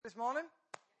this morning?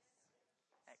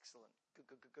 Excellent.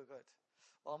 Good.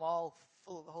 Well, I'm all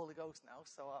full of the Holy Ghost now,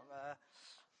 so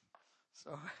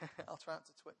I'll try not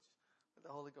to twitch with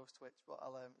the Holy Ghost twitch, but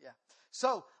yeah.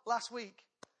 So, last week,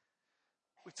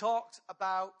 we talked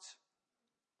about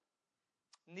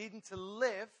needing to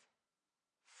live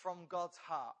from God's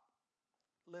heart.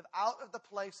 Live out of the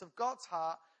place of God's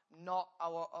heart, not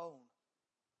our own.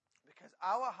 Because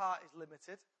our heart is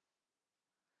limited,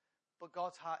 but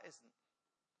God's heart isn't.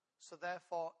 So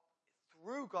therefore,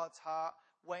 through God's heart,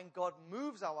 when God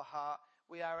moves our heart,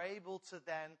 we are able to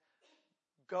then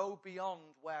go beyond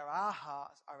where our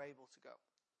hearts are able to go.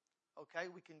 Okay?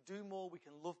 We can do more, we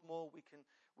can love more, we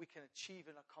can achieve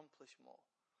and accomplish more.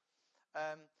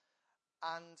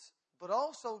 But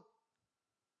also,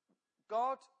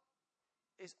 God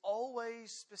is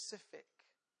always specific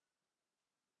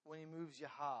when he moves your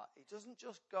heart. He doesn't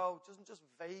just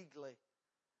vaguely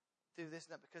do this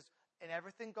and that, because in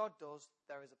everything God does,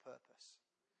 there is a purpose.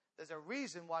 There's a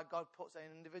reason why God puts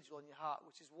an individual in your heart,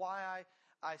 which is why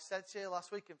I said to you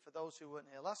last week, and for those who weren't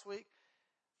here last week,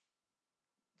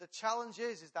 the challenge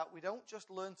is that we don't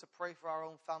just learn to pray for our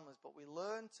own families, but we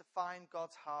learn to find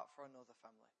God's heart for another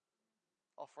family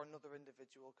or for another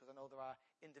individual, because I know there are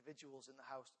individuals in the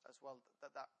house as well that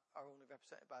are only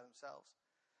represented by themselves.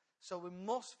 So we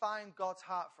must find God's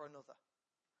heart for another.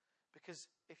 Because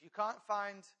if you can't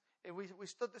find... We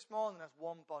stood this morning as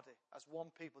one body, as one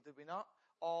people, did we not?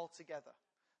 All together.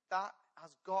 That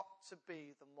has got to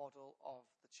be the model of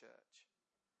the church.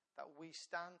 That we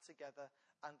stand together,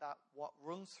 and that what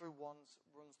runs through one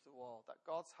runs through all. That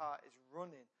God's heart is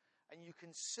running. And you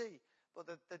can see, but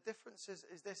the difference is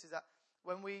that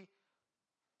when we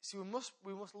must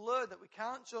learn that we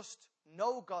can't just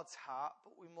know God's heart,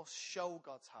 but we must show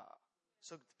God's heart.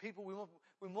 So people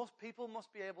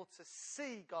must be able to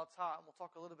see God's heart, and we'll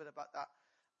talk a little bit about that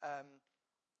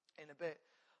in a bit.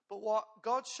 But what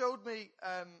God showed me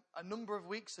a number of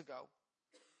weeks ago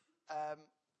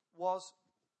was,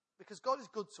 because God is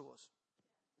good to us,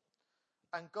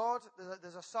 and God,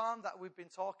 there's a psalm that we've been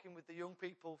talking with the young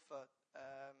people for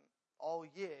all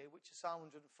year, which is Psalm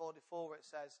 144, where it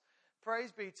says,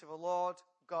 "Praise be to the Lord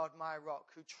God, my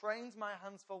rock, who trains my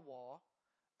hands for war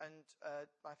and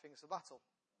my fingers for battle."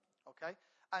 Okay?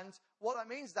 And what that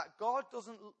means is that God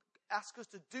doesn't ask us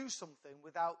to do something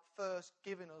without first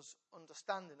giving us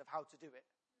understanding of how to do it.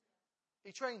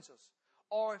 He trains us.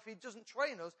 Or if he doesn't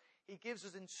train us, he gives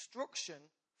us instruction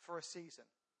for a season.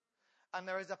 And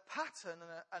there is a pattern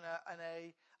and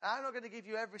I'm not going to give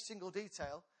you every single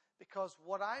detail, because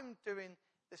what I'm doing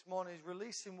this morning is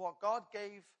releasing what God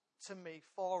gave to me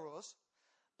for us.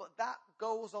 But that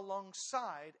goes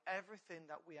alongside everything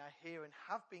that we are hearing,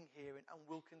 have been hearing, and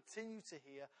will continue to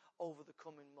hear over the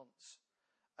coming months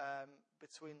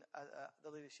between the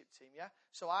leadership team. Yeah.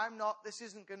 So this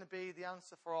isn't going to be the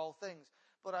answer for all things.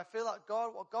 But I feel like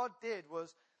what God did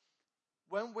was,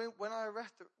 when we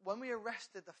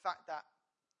arrested the fact that,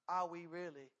 are we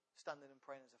really standing and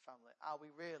praying as a family? Are we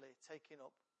really taking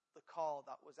up the call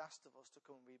that was asked of us to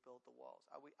come and rebuild the walls?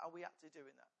 Are we actually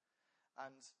doing that?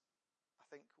 And I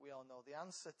think we all know the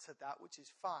answer to that, which is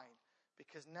fine.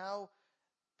 Because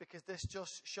this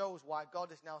just shows why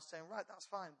God is now saying, right, that's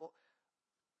fine. But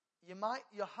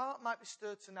your heart might be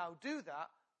stirred to now do that,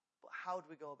 but how do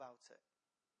we go about it?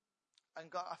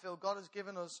 And I feel God has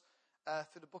given us,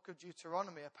 through the book of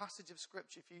Deuteronomy, a passage of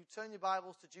scripture. If you turn your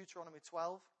Bibles to Deuteronomy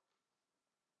 12.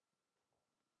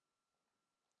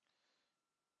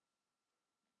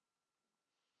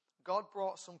 God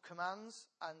brought some commands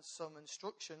and some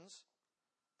instructions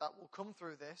that will come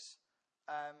through this,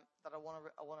 that I want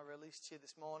to release to you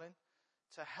this morning,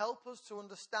 to help us to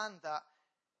understand that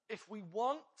if we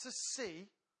want to see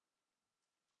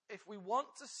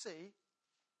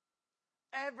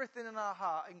everything in our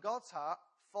heart, in God's heart,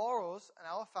 for us and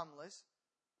our families,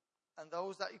 and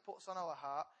those that he puts on our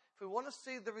heart, if we want to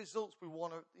see the results we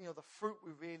want to, the fruit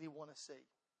we really want to see,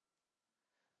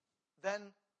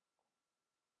 then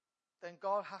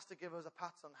God has to give us a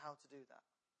pattern on how to do that.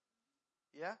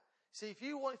 Yeah? See, if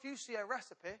you see a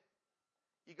recipe,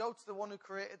 you go to the one who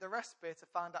created the recipe to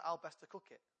find out how best to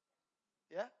cook it.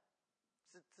 Yeah?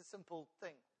 It's a simple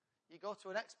thing. You go to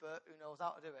an expert who knows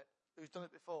how to do it, who's done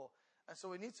it before. And so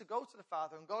we need to go to the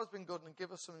Father, and God's been good and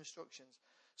give us some instructions.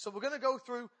 So we're going to go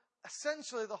through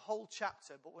essentially the whole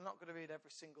chapter, but we're not going to read every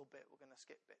single bit. We're going to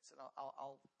skip bits, and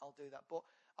I'll do that. But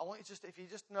I want you if you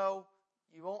just know,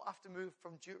 you won't have to move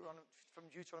from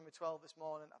Deuteronomy 12 this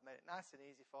morning. I've made it nice and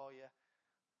easy for you.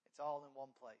 It's all in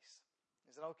one place.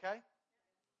 Is that okay?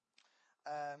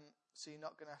 So you're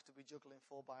not going to have to be juggling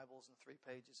 4 Bibles and 3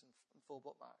 pages and 4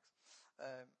 bookmarks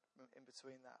in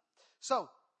between that. So,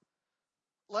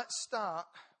 let's start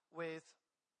with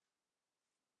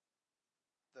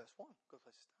verse 1. Good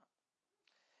place to start.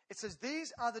 It says,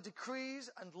 "These are the decrees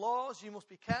and laws you must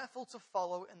be careful to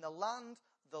follow in the land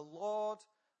the Lord,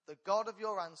 the God of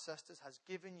your ancestors, has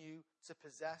given you to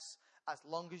possess as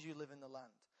long as you live in the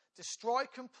land. Destroy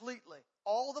completely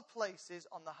all the places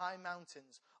on the high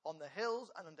mountains, on the hills,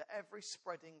 and under every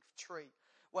spreading tree,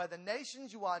 where the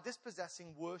nations you are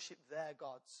dispossessing worship their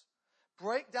gods.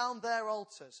 Break down their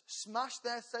altars, smash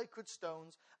their sacred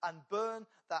stones, and burn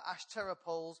their Ashtoreth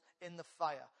poles in the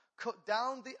fire. Cut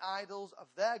down the idols of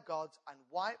their gods and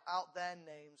wipe out their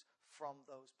names from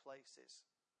those places."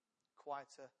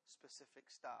 Quite a specific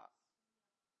start.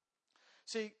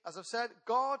 See, as I've said,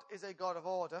 God is a God of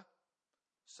order.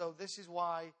 So this is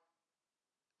why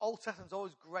Old Testament's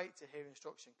always great to hear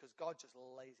instruction, because God just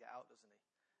lays it out, doesn't he?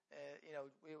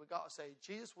 We got to say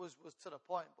Jesus was to the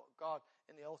point, but God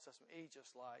in the Old Testament, he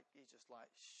just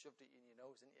shoved it in your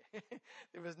nose, didn't you?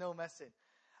 There was no messing.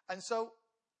 And so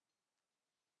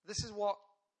this is what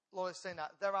Lord is saying,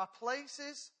 that there are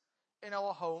places in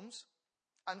our homes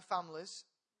and families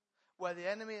where the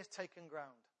enemy has taken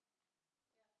ground.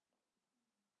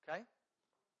 Okay?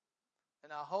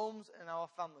 In our homes and our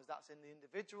families, that's in the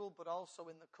individual, but also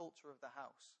in the culture of the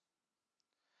house.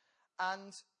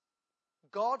 And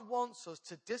God wants us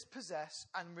to dispossess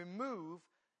and remove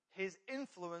his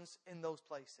influence in those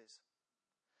places.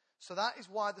 So that is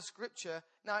why the scripture,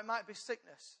 now it might be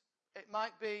sickness, it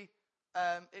might be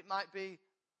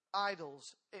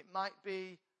idols, it might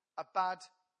be a bad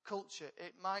culture,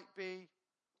 it might be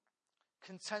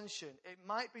contention, it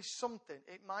might be something,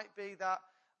 it might be that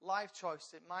life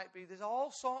choice, it might be, there's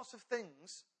all sorts of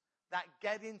things that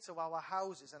get into our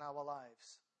houses and our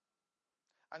lives.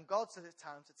 And God says it's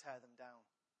time to tear them down.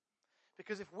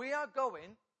 Because if we are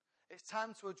going, it's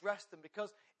time to address them.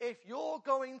 Because if you're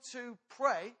going to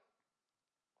pray,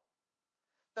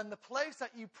 then the place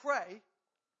that you pray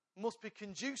must be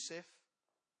conducive,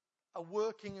 a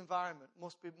working environment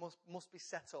must be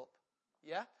set up.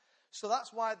 Yeah? So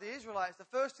that's why the Israelites, the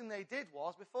first thing they did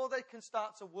was, before they can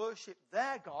start to worship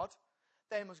their God,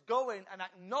 they must go in and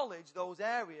acknowledge those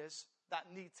areas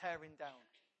that need tearing down.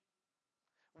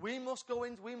 We must go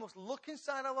in, we must look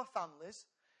inside our families,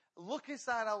 look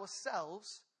inside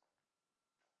ourselves,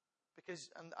 because,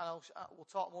 and we'll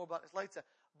talk more about this later,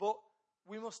 but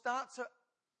we must start to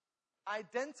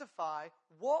identify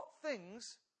what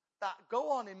things that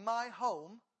go on in my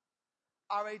home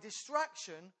are a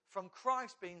distraction from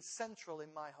Christ being central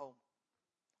in my home.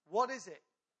 What is it?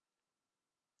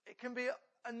 It can be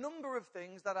a number of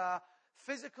things that are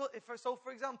physical. So,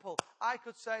 for example, I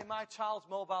could say my child's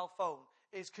mobile phone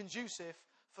is conducive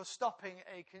for stopping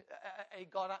a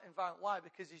God environment. Why?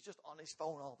 Because he's just on his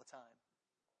phone all the time.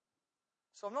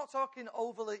 So I'm not talking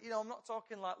overly, I'm not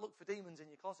talking like look for demons in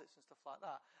your closets and stuff like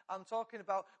that. I'm talking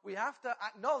about we have to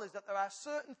acknowledge that there are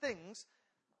certain things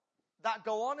that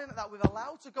go on that we've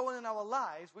allowed to go on in our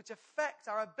lives which affect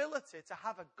our ability to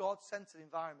have a God-centered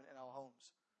environment in our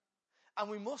homes. And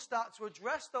we must start to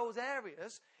address those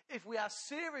areas if we are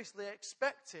seriously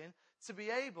expecting to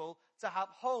be able to have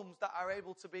homes that are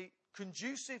able to be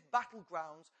conducive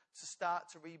battlegrounds to start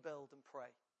to rebuild and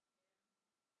pray.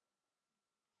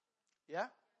 Yeah?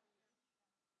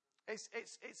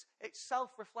 It's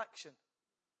self-reflection.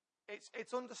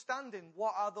 It's understanding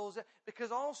what are those,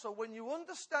 because also when you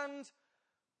understand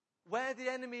where the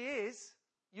enemy is,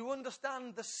 you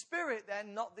understand the spirit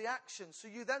then, not the action. So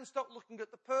you then stop looking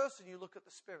at the person, you look at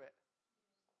the spirit.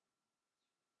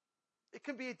 It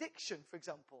can be addiction, for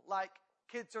example, like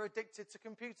kids are addicted to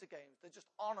computer games. They're just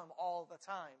on them all the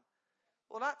time.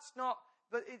 Well, that's not,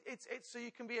 but it's so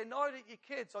you can be annoyed at your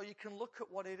kids, or you can look at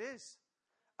what it is.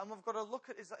 And we've got to look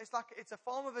at it's like it's a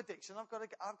form of addiction. I've got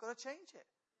to change it.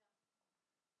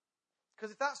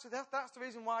 Because if that's the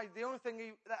reason why, the only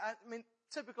thing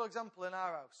typical example in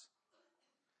our house.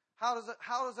 How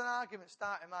does an argument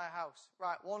start in my house?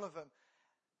 Right, one of them.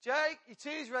 Jake, your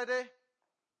tea's ready. Has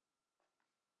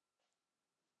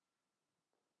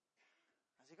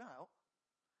he gone out?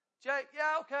 Jake,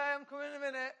 yeah, okay, I'm coming in a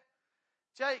minute.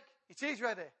 Jake, your tea's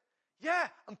ready. Yeah,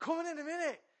 I'm coming in a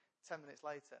minute. 10 minutes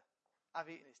later, I've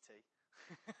eaten his tea.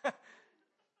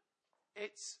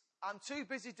 I'm too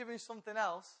busy doing something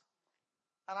else,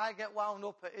 and I get wound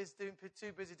up at his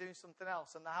too busy doing something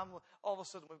else, and all of a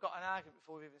sudden we've got an argument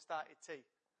before we've even started tea.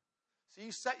 So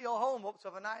you set your home up to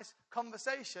have a nice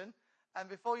conversation, and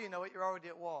before you know it, you're already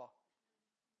at war.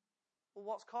 Well,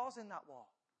 what's causing that war?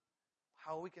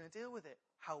 How are we going to deal with it?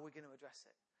 How are we going to address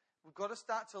it? We've got to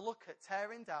start to look at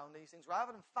tearing down these things.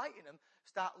 Rather than fighting them,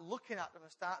 start looking at them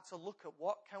and start to look at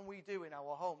what can we do in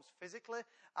our homes physically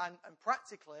and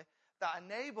practically that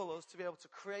enable us to be able to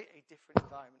create a different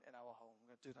environment in our home. I'm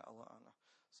going to do that a lot, aren't I?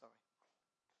 Sorry.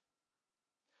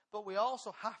 But we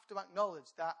also have to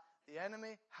acknowledge that the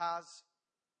enemy has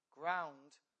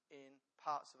ground in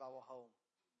parts of our home.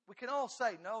 We can all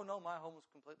say, no, my home was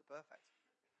completely perfect.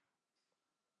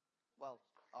 Well,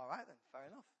 all right then, fair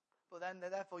enough. But then,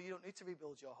 therefore, you don't need to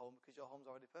rebuild your home because your home's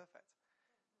already perfect.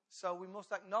 So we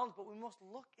must acknowledge, but we must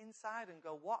look inside and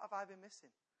go, what have I been missing?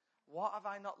 What have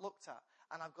I not looked at?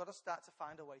 And I've got to start to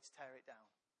find a way to tear it down.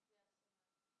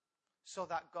 So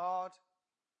that God,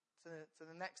 to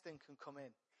the next thing, can come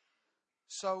in.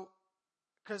 So,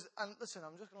 and listen,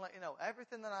 I'm just going to let you know,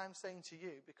 everything that I'm saying to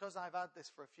you, because I've had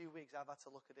this for a few weeks, I've had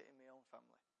to look at it in my own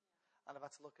family. And I've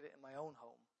had to look at it in my own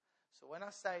home. So when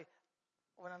I'm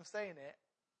saying it,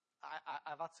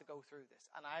 I've had to go through this,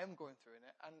 and I am going through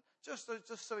it. And just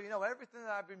so you know, everything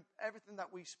that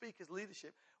we speak as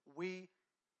leadership, we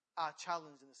are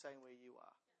challenged in the same way you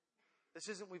are. This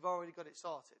isn't we've already got it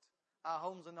sorted. Our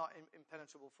homes are not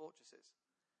impenetrable fortresses.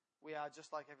 We are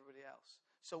just like everybody else.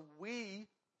 So we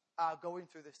are going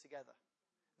through this together.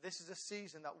 This is a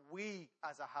season that we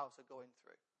as a house are going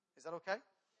through. Is that okay?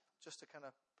 Just to kind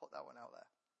of put that one out there.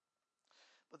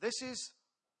 But this is,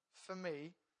 for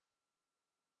me,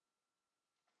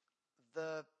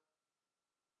 it's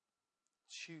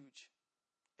huge.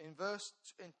 In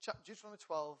Deuteronomy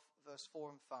 12, verse 4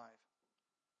 and 5.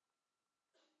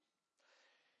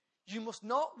 You must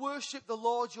not worship the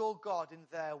Lord your God in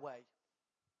their way,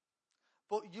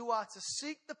 but you are to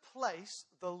seek the place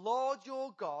the Lord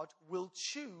your God will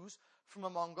choose from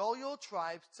among all your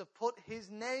tribes to put his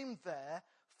name there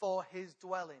for his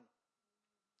dwelling.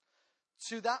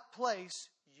 To that place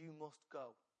you must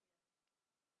go.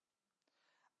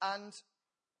 And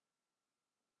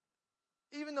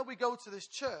even though we go to this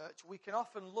church, we can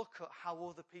often look at how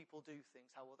other people do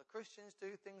things, how other Christians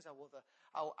do things,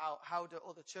 how do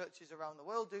other churches around the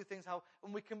world do things,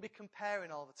 and we can be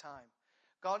comparing all the time.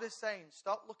 God is saying,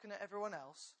 stop looking at everyone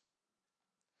else.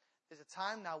 There's a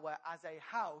time now where, as a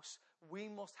house, we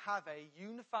must have a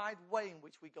unified way in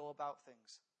which we go about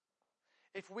things.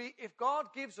 If God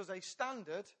gives us a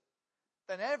standard,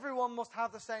 then everyone must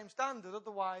have the same standard,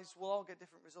 otherwise we'll all get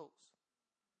different results.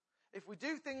 If we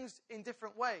do things in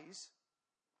different ways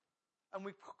and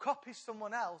we copy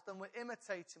someone else, then we're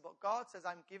imitating. But God says,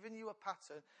 I'm giving you a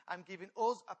pattern. I'm giving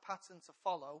us a pattern to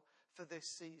follow for this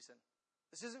season.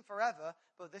 This isn't forever,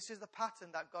 but this is the pattern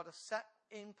that God has set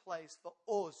in place for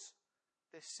us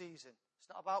this season. It's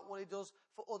not about what he does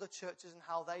for other churches and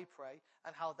how they pray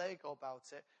and how they go about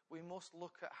it. We must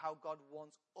look at how God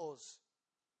wants us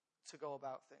to go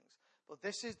about things. But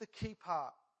this is the key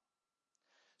part.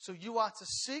 So you are to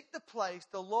seek the place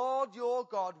the Lord your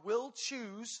God will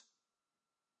choose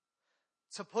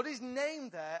to put his name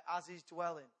there as his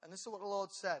dwelling. And this is what the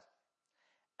Lord said.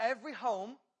 Every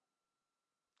home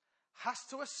has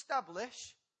to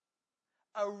establish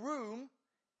a room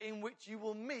in which you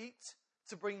will meet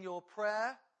to bring your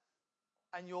prayer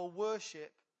and your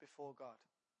worship before God.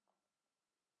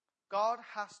 God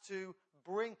has to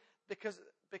bring, because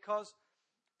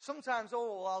sometimes,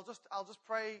 I'll just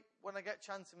pray when I get a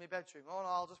chance in my bedroom. Oh, no,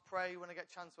 I'll just pray when I get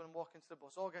a chance when I'm walking to the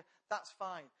bus. Okay, that's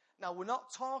fine. Now, we're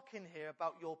not talking here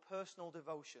about your personal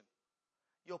devotion.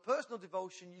 Your personal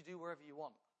devotion you do wherever you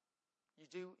want.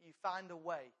 You find a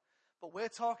way. But we're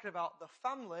talking about the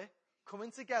family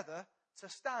coming together to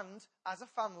stand as a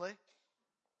family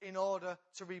in order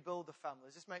to rebuild the family.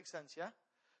 Does this make sense, yeah?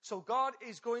 So God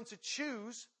is going to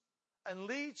choose and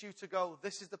lead you to go,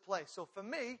 this is the place. So for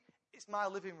me, it's my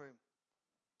living room.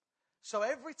 So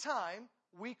every time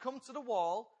we come to the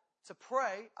wall to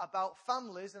pray about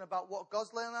families and about what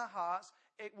God's laid on our hearts,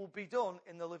 it will be done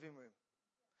in the living room.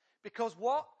 Because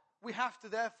what we have to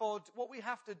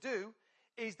do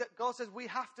is that God says we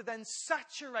have to then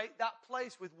saturate that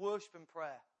place with worship and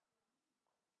prayer.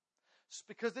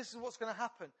 Because this is what's going to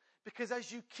happen. Because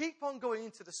as you keep on going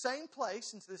into the same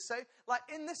place, like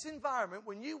in this environment,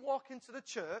 when you walk into the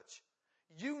church,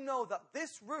 you know that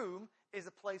this room is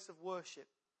a place of worship.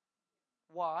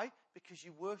 Why? Because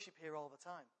you worship here all the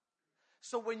time.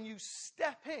 So when you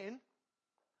step in,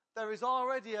 there is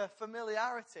already a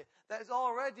familiarity. There's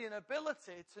already an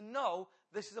ability to know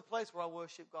this is a place where I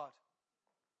worship God.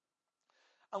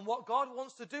 And what God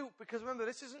wants to do, because remember,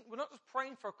 we're not just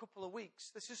praying for a couple of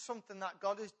weeks. This is something that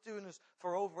God is doing us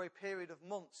for over a period of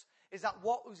months. Is that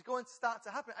what is going to start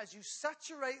to happen? As you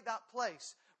saturate that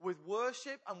place with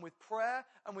worship and with prayer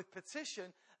and with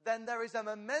petition, then there is a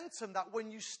momentum that when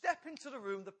you step into the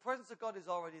room, the presence of God is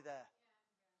already there.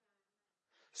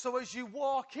 So as you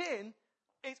walk in,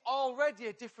 it's already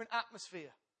a different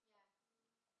atmosphere.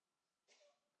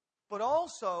 But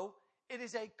also, It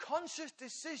is a conscious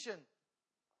decision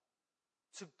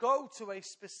to go to a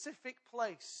specific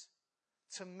place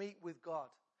to meet with God.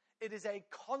 It is a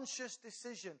conscious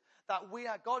decision that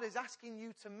God is asking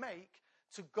you to make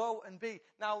to go and be.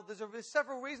 Now, there's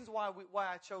several reasons why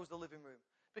I chose the living room.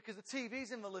 Because the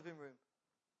TV's in the living room.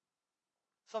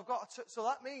 So so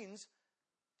that means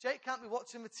Jake can't be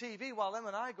watching the TV while Em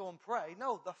and I go and pray.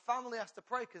 No, the family has to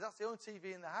pray because that's the only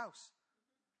TV in the house.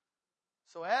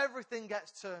 So everything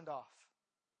gets turned off.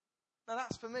 Now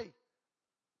that's for me.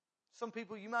 Some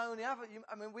people, you might only have it.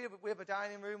 We have a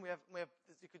dining room.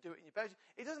 You could do it in your bedroom.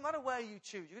 It doesn't matter where you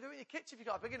choose. You can do it in your kitchen if you've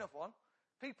got a big enough one.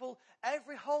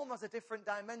 Every home has a different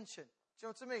dimension. Do you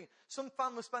know what I mean? Some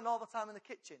families spend all the time in the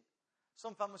kitchen.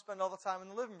 Some families spend all the time in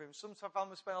the living room. Some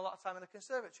families spend a lot of time in the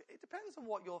conservatory. It depends on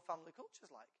what your family culture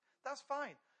is like. That's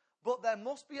fine. But there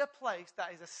must be a place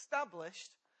that is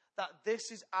established that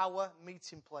this is our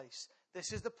meeting place.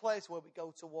 This is the place where we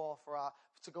go to war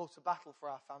to go to battle for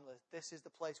our families. This is the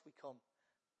place we come.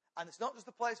 And it's not just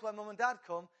the place where mum and dad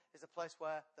come, it's the place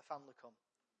where the family come.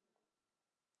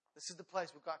 This is the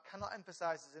place I cannot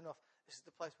emphasize this enough. This is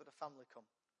the place where the family come.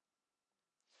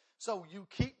 So you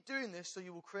keep doing this so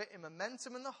you will create a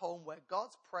momentum in the home where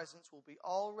God's presence will be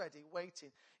already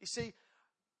waiting. You see,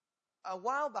 a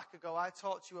while back ago I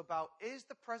talked to you about, is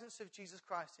the presence of Jesus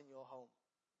Christ in your home?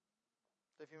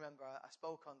 So if you remember, I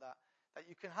spoke on that. That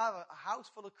you can have a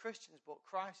house full of Christians, but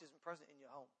Christ isn't present in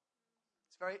your home.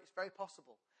 It's very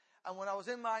possible. And when I was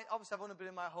obviously I've only been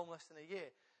in my home less than a year.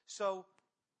 So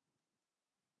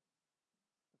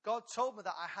God told me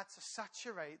that I had to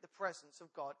saturate the presence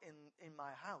of God in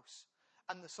my house.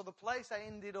 And so the place I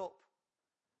ended up,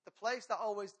 the place that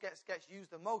always gets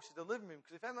used the most is the living room.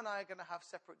 Because if Em and I are going to have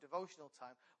separate devotional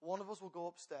time, one of us will go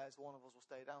upstairs, one of us will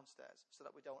stay downstairs. So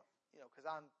that we don't, because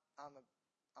I'm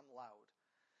loud.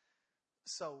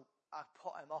 So I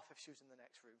put Em off if she was in the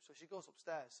next room. So she goes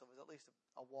upstairs. So there's at least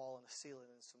a wall and a ceiling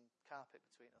and some carpet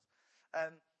between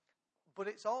us. But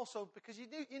it's also because you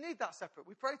need that separate.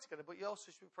 We pray together, but you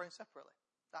also should be praying separately.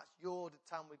 That's your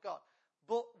time with God.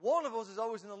 But one of us is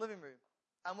always in the living room.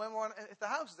 And if the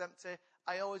house is empty,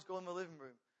 I always go in the living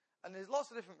room. And there's lots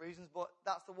of different reasons, but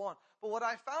that's the one. But what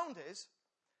I found is,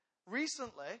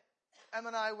 recently, Em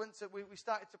and I we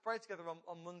started to pray together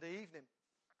on Monday evening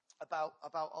about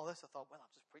all this. I thought, well,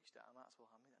 I've just preached it. I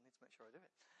need to make sure I do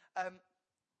it.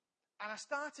 And I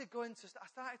started to go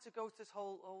to this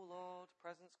whole, oh Lord,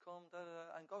 presence come, da, da,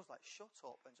 da, and God's like, shut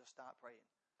up and just start praying.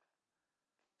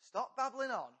 Stop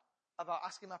babbling on about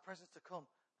asking my presence to come.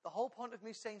 The whole point of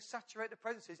me saying saturate the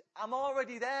presence is, I'm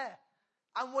already there.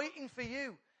 I'm waiting for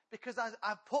you because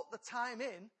I've put the time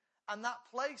in, and that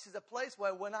place is a place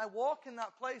where when I walk in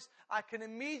that place, I can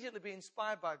immediately be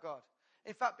inspired by God.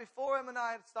 In fact, before Em and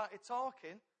I had started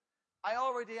talking, I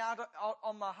already had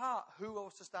on my heart who I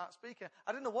was to start speaking.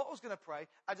 I didn't know what I was going to pray.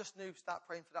 I just knew start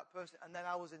praying for that person. And then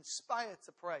I was inspired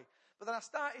to pray. But then I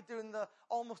started doing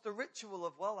almost the ritual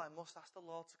of, well, I must ask the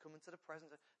Lord to come into the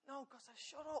presence. No, God says,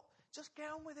 shut up. Just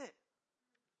get on with it.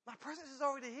 My presence is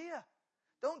already here.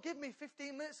 Don't give me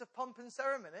 15 minutes of pomp and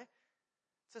ceremony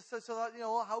so that,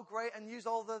 how great, and use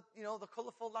all the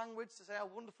colourful language to say how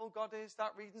wonderful God is.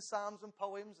 Start reading psalms and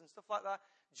poems and stuff like that.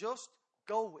 Just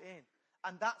go in.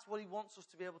 And that's what he wants us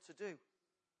to be able to do.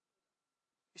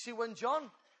 You see, when John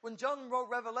wrote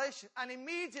Revelation, and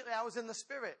immediately I was in the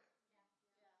Spirit.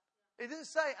 He didn't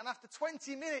say, and after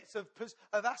 20 minutes of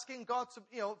asking God to,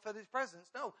 for his presence.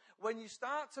 No, when you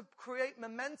start to create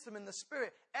momentum in the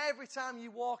Spirit, every time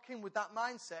you walk in with that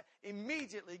mindset,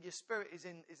 immediately your spirit is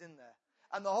in there.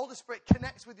 And the Holy Spirit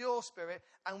connects with your spirit,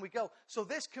 and we go. So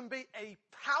this can be a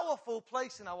powerful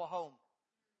place in our home.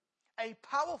 A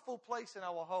powerful place in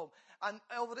our home. And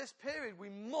over this period, we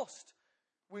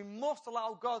must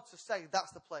allow God to say,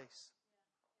 that's the place.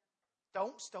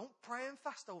 Don't pray and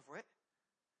fast over it.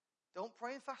 Don't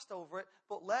pray and fast over it,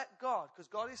 but let God, because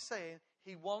God is saying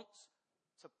he wants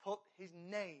to put his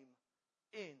name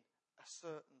in a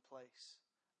certain place.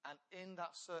 And in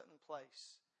that certain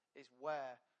place is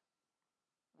where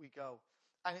we go.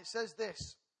 And it says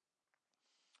this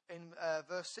in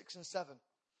verse 6 and 7.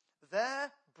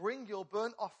 There bring your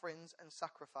burnt offerings and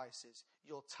sacrifices,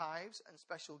 your tithes and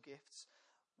special gifts,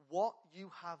 what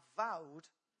you have vowed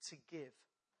to give,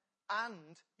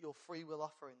 and your freewill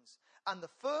offerings, and the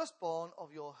firstborn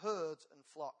of your herds and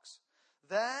flocks.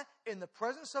 There, in the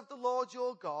presence of the Lord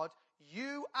your God,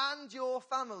 you and your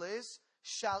families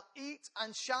shall eat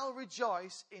and shall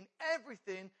rejoice in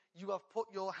everything you have put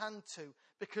your hand to,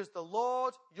 because the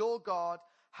Lord your God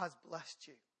has blessed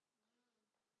you.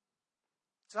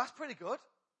 So that's pretty good.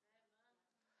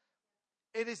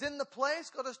 It is in the place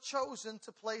God has chosen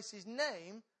to place his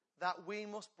name that we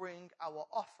must bring our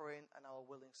offering and our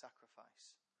willing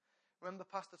sacrifice. Remember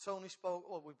Pastor Tony spoke,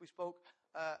 or we spoke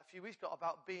a few weeks ago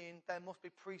about there must be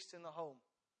priests in the home.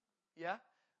 Yeah?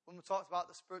 When we talked about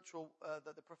the spiritual,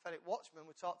 the prophetic watchman,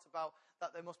 we talked about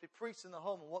that there must be priests in the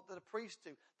home. And what do the priests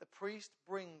do? The priests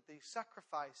bring the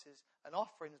sacrifices and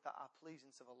offerings that are pleasing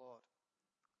to the Lord.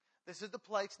 This is the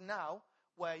place now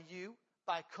where you,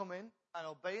 by coming and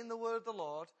obeying the word of the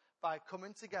Lord, by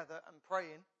coming together and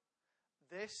praying,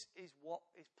 this is what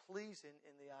is pleasing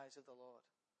in the eyes of the Lord.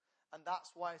 And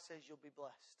that's why it says you'll be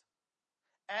blessed.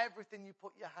 Everything you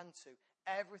put your hand to,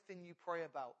 everything you pray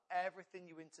about, everything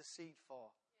you intercede for.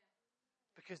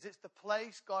 Because it's the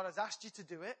place God has asked you to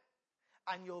do it,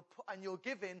 and you're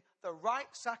giving the right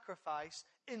sacrifice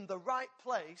in the right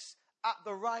place at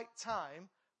the right time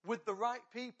with the right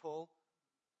people,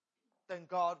 then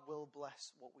God will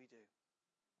bless what we do.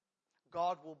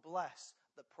 God will bless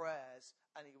the prayers,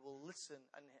 and He will listen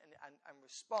and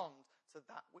respond to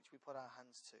that which we put our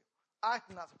hands to. I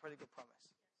think that's a pretty good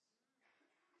promise.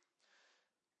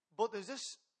 But there's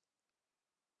this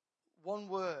one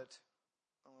word,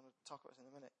 I'm going to talk about this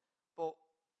in a minute, but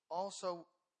also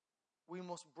we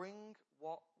must bring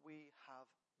what we have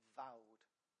vowed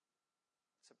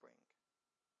to bring.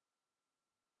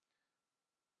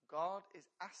 God is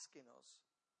asking us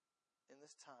in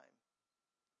this time,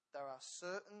 there are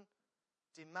certain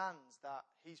demands that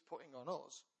He's putting on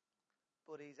us,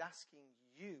 but He's asking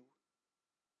you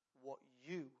what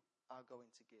you are going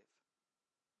to give.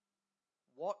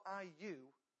 What are you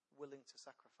willing to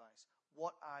sacrifice?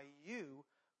 What are you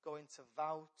going to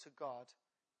vow to God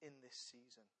in this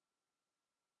season?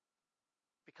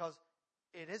 Because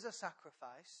it is a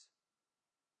sacrifice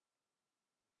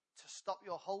to stop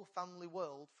your whole family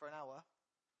world for an hour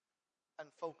and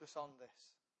focus on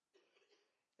this.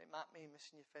 It might mean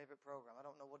missing your favourite program. I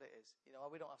don't know what it is. You know,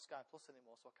 we don't have Sky Plus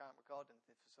anymore, so I can't record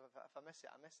anything. So if I miss it,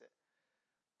 I miss it.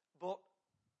 But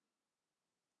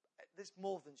it's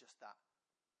more than just that.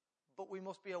 But we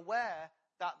must be aware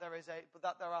that there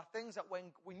are things that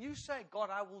when you say, God,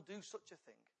 I will do such a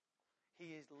thing,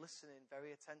 He is listening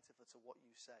very attentively to what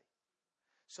you say.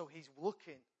 So He's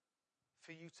looking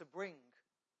for you to bring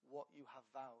what you have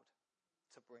vowed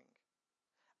to bring.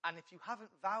 And if you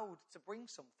haven't vowed to bring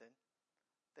something,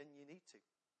 then you need to.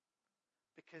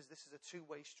 Because this is a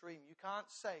two-way stream. You can't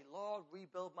say, Lord,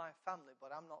 rebuild my family,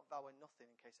 but I'm not vowing nothing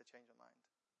in case I change my mind.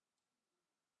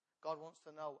 God wants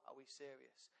to know, are we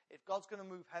serious? If God's going to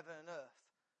move heaven and earth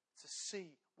to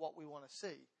see what we want to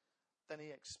see, then He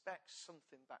expects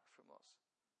something back from us.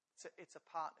 It's a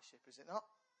partnership, is it not?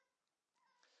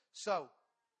 So,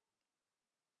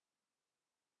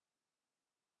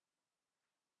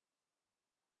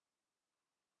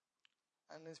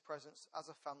 and in His presence, as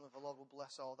a family, the Lord will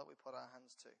bless all that we put our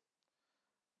hands to.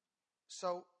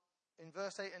 So, in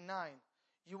verse 8 and 9,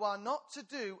 you are not to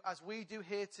do as we do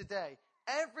here today,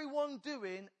 everyone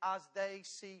doing as they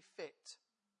see fit,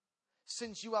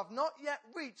 since you have not yet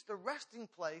reached the resting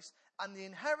place and the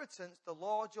inheritance the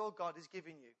Lord your God is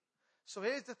giving you. So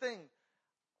here's the thing.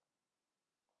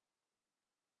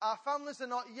 Our families are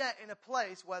not yet in a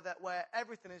place where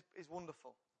everything is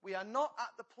wonderful. We are not at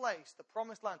the place, the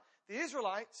promised land. The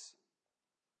Israelites,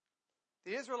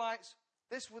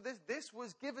 this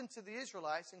was given to the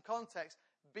Israelites in context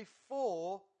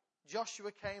before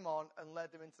Joshua came on and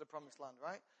led them into the promised land,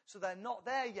 right? So they're not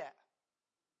there yet.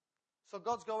 So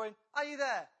God's going, are you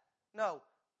there? No.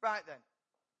 Right then.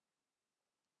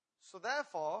 So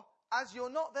therefore, as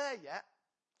you're not there yet,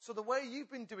 so the way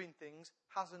you've been doing things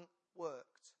hasn't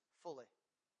worked fully.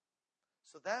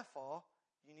 So therefore,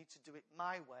 you need to do it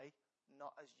my way,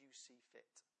 not as you see fit.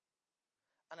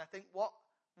 And I think what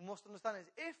we must understand is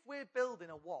if we're building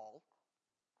a wall,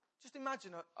 just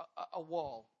imagine a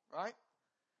wall, right?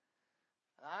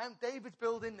 And David's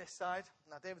building this side.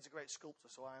 Now, David's a great sculptor,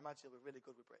 so I imagine he'll be really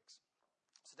good with bricks.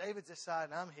 So David's this side,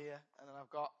 and I'm here, and then I've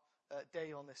got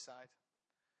Dave on this side.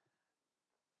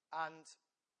 And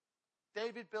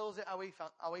David builds it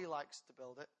how he likes to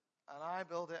build it, and I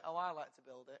build it how I like to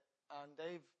build it, and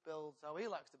Dave builds how he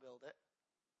likes to build it.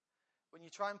 When you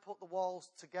try and put the walls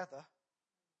together,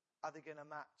 are they going to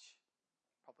match?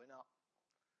 Probably not.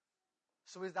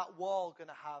 So is that wall going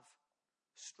to have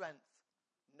strength?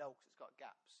 No, because it's got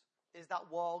gaps. Is that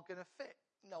wall going to fit?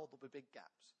 No, there'll be big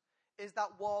gaps. Is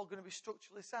that wall going to be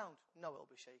structurally sound? No, it'll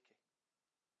be shaky.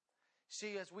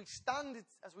 See, as we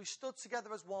stood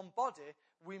together as one body,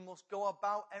 we must go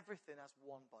about everything as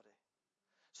one body.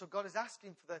 So God is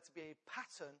asking for there to be a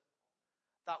pattern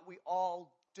that we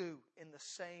all do in the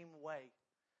same way.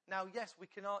 Now, yes, we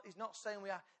can all, he's not saying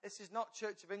this is not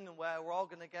Church of England where we're all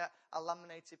going to get a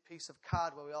laminated piece of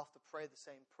card where we all have to pray the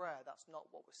same prayer. That's not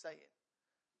what we're saying.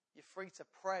 You're free to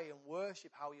pray and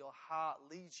worship how your heart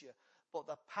leads you. But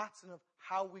the pattern of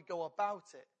how we go about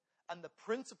it and the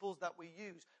principles that we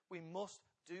use, we must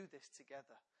do this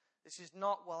together. This is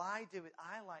not, well, I do it,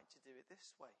 I like to do it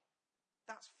this way.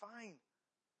 That's fine.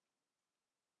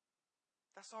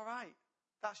 That's all right.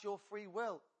 That's your free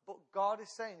will. But God is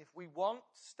saying, if we want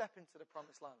to step into the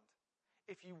promised land,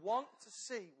 if you want to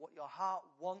see what your heart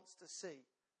wants to see,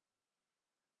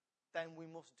 then we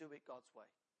must do it God's way.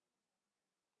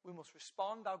 We must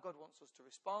respond how God wants us to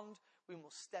respond. We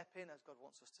must step in as God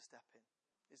wants us to step in.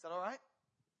 Is that all right?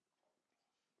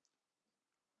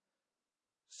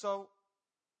 So,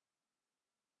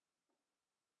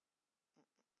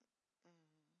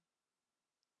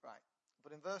 right.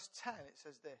 But in verse 10 it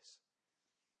says this.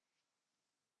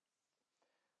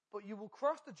 But you will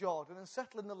cross the Jordan and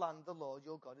settle in the land the Lord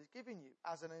your God is giving you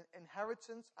as an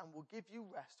inheritance, and will give you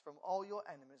rest from all your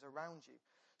enemies around you,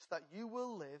 so that you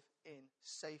will live in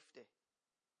safety.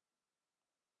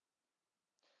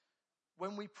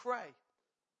 When we pray,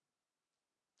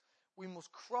 we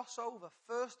must cross over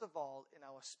first of all in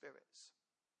our spirits.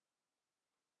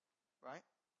 Right?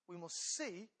 We must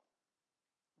see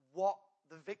what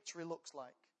the victory looks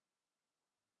like.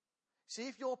 See,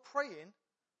 if you're praying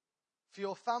for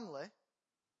your family,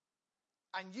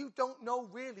 and you don't know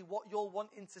really what you're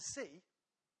wanting to see,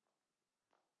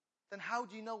 then how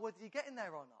do you know whether you're getting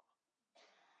there or not?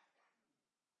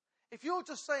 If you're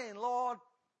just saying, Lord,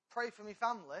 pray for me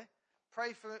family,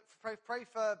 pray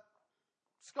for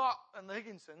Scott and the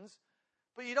Higginsons,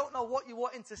 but you don't know what you're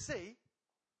wanting to see,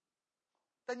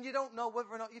 then you don't know whether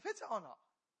or not you've hit it or not.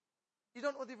 You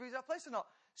don't know whether you've reached that place or not.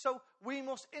 So we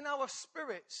must, in our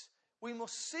spirits, we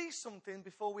must see something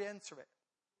before we enter it.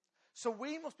 So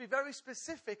we must be very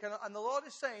specific, and the Lord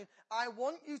is saying, I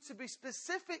want you to be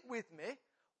specific with me.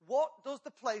 What does the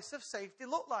place of safety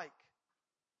look like?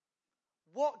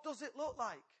 What does it look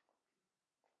like?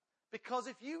 Because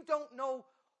if you don't know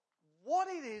what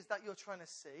it is that you're trying to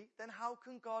see, then how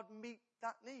can God meet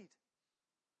that need?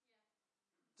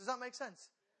 Does that make sense?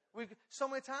 So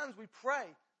many times we pray,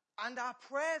 and our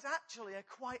prayers actually are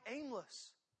quite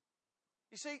aimless.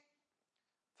 You see,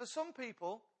 for some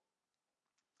people,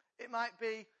 it might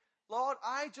be, Lord,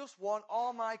 I just want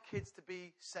all my kids to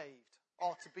be saved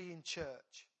or to be in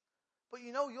church. But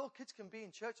you know, your kids can be in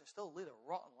church and still lead a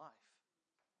rotten life.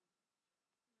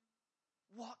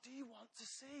 What do you want to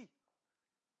see?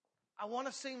 I want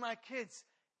to see my kids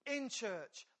in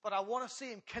church, but I want to see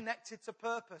them connected to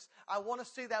purpose. I want to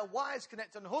see their wives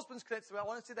connected and husbands connected to it. I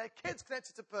want to see their kids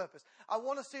connected to purpose. I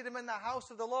want to see them in the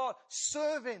house of the Lord,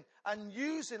 serving and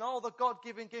using all the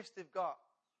God-given gifts they've got.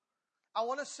 I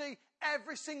want to see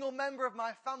every single member of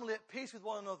my family at peace with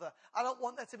one another. I don't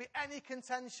want there to be any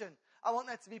contention. I want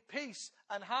there to be peace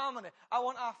and harmony. I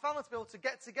want our family to be able to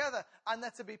get together and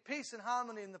there to be peace and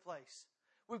harmony in the place.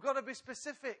 We've got to be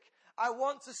specific. I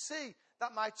want to see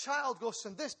that my child goes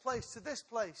from this place to this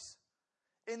place.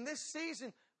 In this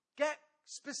season, get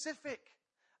specific.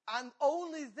 And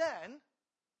only then,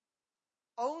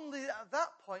 only at that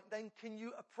point, then can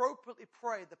you appropriately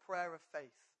pray the prayer of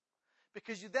faith.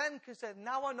 Because you then can say,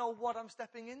 now I know what I'm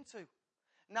stepping into.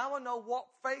 Now I know what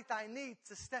faith I need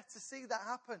to see that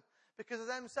happen. Because as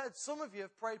Em said, some of you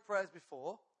have prayed prayers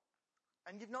before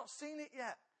and you've not seen it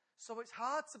yet. So it's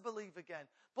hard to believe again.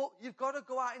 But you've got to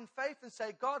go out in faith and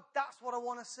say, God, that's what I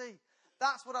want to see.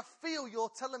 That's what I feel you're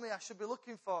telling me I should be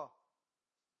looking for.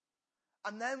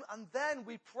 And then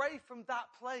we pray from that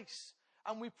place.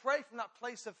 And we pray from that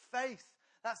place of faith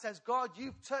that says, God,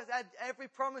 you've every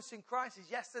promise in Christ is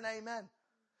yes and amen.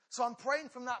 So I'm praying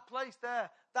from that place there.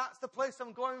 That's the place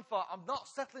I'm going for. I'm not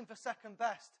settling for second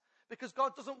best. Because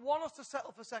God doesn't want us to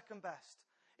settle for second best.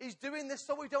 He's doing this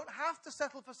so we don't have to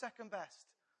settle for second best.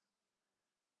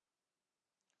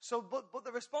 So, but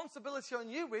the responsibility on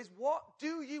you is, what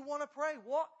do you want to pray?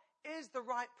 What is the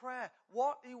right prayer?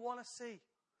 What do you want to see?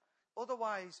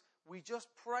 Otherwise, we just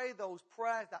pray those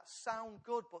prayers that sound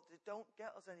good, but they don't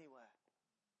get us anywhere.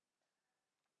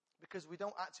 Because we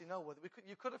don't actually know whether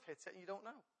you could have hit it and you don't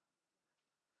know.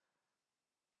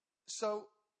 So,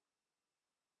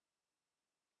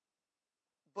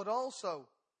 but also,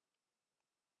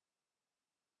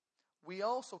 we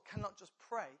also cannot just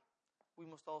pray, we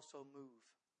must also move.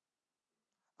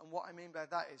 And what I mean by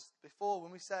that is, before when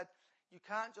we said, you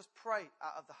can't just pray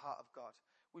out of the heart of God,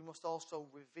 we must also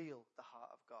reveal the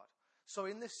heart of God. So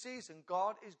in this season,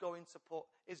 God is going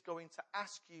to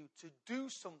ask you to do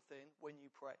something when you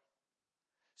pray.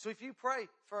 So if you pray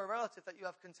for a relative that you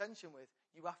have contention with,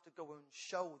 you have to go and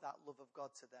show that love of God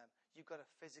to them. You've got to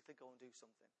physically go and do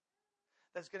something.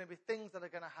 There's going to be things that are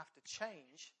going to have to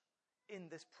change in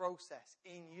this process,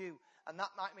 in you. And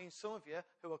that might mean some of you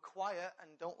who are quiet and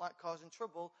don't like causing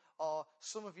trouble, or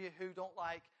some of you who don't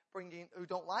like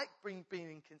being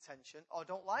in contention, or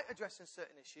don't like addressing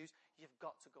certain issues. You've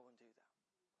got to go and do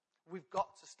that. We've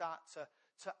got to start to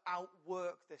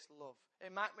outwork this love.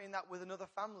 It might mean that with another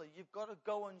family, you've got to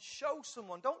go and show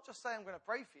someone. Don't just say, I'm going to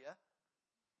pray for you.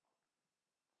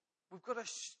 We've got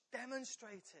to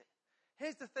demonstrate it.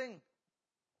 Here's the thing.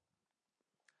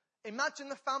 Imagine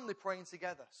the family praying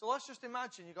together. So let's just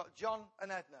imagine you've got John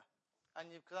and Edna. And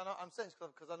I'm saying this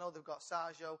because I know they've got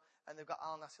Sergio and they've got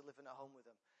Al Nasser living at home with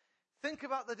them. Think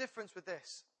about the difference with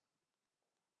this.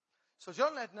 So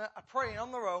John and Edna are praying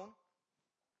on their own.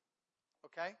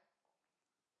 Okay?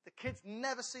 The kids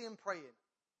never see him praying.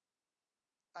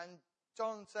 And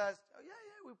John says, oh, yeah,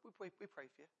 we pray for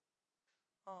you.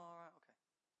 Oh, all right, okay.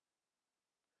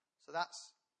 So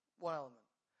that's one element.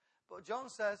 But John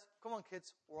says, come on,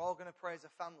 kids, we're all going to pray as a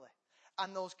family.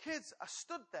 And those kids are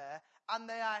stood there, and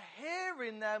they are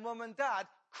hearing their mum and dad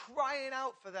crying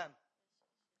out for them.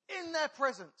 In their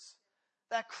presence.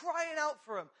 They're crying out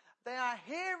for them. They are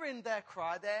hearing their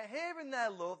cry. They're hearing their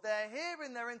love. They're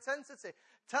hearing their intensity.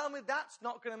 Tell me that's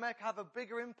not going to have a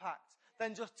bigger impact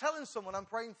than just telling someone, I'm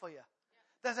praying for you.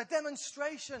 There's a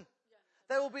demonstration.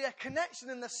 There will be a connection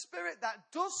in the spirit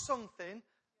that does something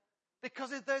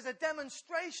because there's a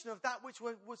demonstration of that which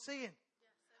we're seeing.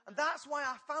 And that's why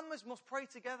our families must pray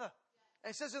together.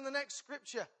 And it says in the next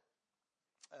scripture,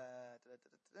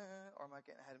 or am I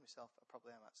getting ahead of myself? I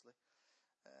probably am actually,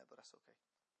 but that's okay.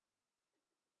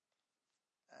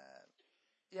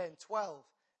 In 12,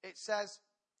 it says,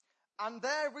 and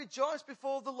there rejoice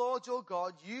before the Lord your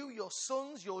God, you, your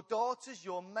sons, your daughters,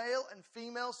 your male and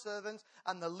female servants,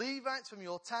 and the Levites from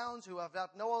your towns who have had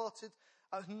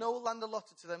no land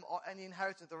allotted to them or any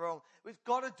inheritance of their own. We've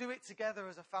got to do it together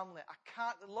as a family.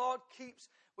 The Lord keeps,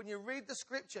 when you read the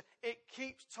scripture, it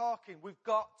keeps talking. We've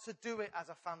got to do it as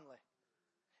a family.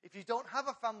 If you don't have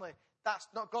a family,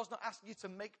 God's not asking you to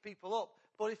make people up.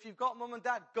 But if you've got mum and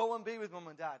dad, go and be with mum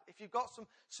and dad. If you've got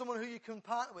someone who you can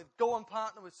partner with, go and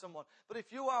partner with someone. But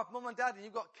if you are mum and dad and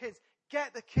you've got kids,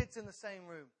 get the kids in the same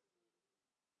room.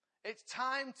 It's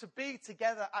time to be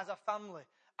together as a family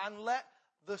and let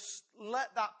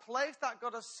that place that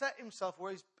God has set himself,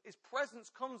 where his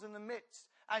presence comes in the midst.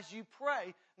 As you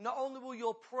pray, not only will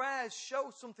your prayers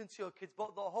show something to your kids,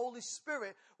 but the Holy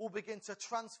Spirit will begin to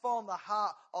transform the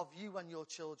heart of you and your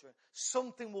children.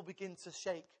 Something will begin to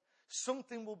shake.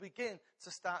 Something will begin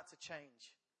to start to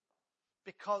change.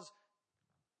 Because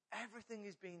everything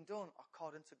is being done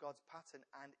according to God's pattern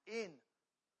and in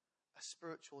a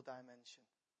spiritual dimension.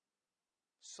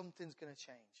 Something's going to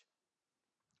change.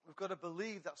 We've got to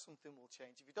believe that something will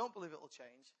change. If you don't believe it will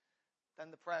change, then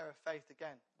the prayer of faith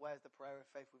again. Where's the prayer of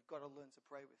faith? We've got to learn to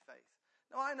pray with faith.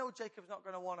 Now, I know Jacob's not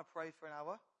going to want to pray for an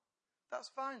hour. That's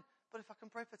fine. But if I can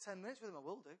pray for 10 minutes with him, I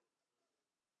will do.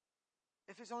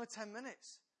 If it's only 10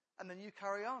 minutes, and then you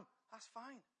carry on, that's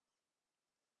fine.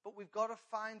 But we've got to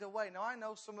find a way. Now, I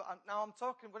know I'm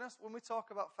talking, when we talk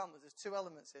about families, there's two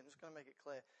elements here. I'm just going to make it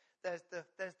clear. There's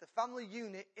the family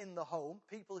unit in the home,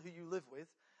 people who you live with,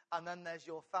 and then there's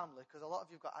your family, because a lot of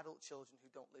you have got adult children who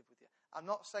don't live with you. I'm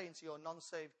not saying to your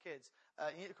non-saved kids,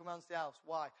 you need to come round to the house.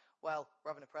 Why? Well,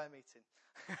 we're having a prayer meeting.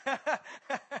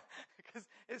 Because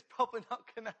it's probably not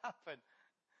going to happen.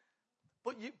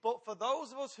 But for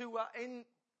those of us who are in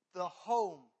the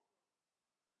home,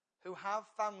 who have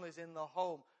families in the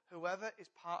home, whoever is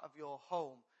part of your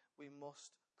home, we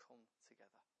must come together.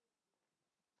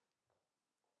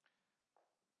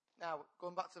 Now,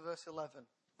 going back to verse 11.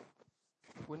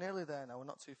 We're nearly there now. We're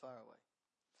not too far away.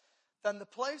 Then the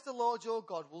place the Lord your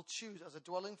God will choose as a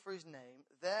dwelling for his name,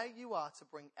 there you are to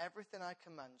bring everything I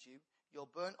command you, your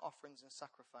burnt offerings and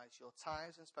sacrifice, your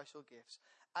tithes and special gifts,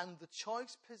 and the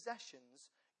choice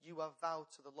possessions you have vowed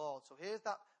to the Lord. So here's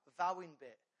that vowing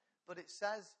bit. But it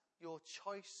says your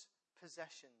choice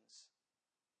possessions.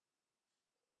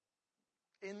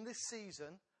 In this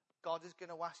season, God is going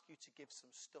to ask you to give some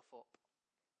stuff up.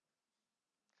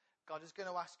 God is going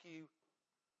to ask you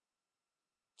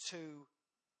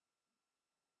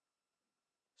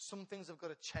some things have got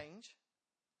to change.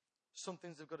 Some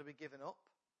things have got to be given up.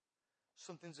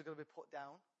 Some things have got to be put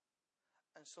down.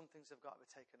 And some things have got to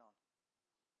be taken on.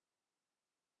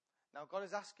 Now, God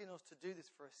is asking us to do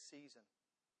this for a season.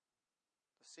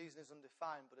 The season is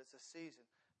undefined, but it's a season.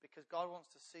 Because God wants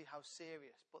to see how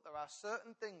serious. But there are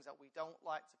certain things that we don't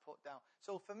like to put down.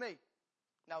 So for me,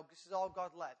 now this is all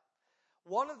God-led.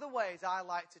 One of the ways I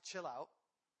like to chill out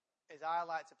is I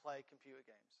like to play computer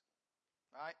games,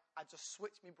 right? I just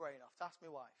switch my brain off. That's my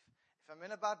wife. If I'm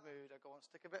in a bad mood, I go and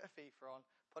stick a bit of FIFA on,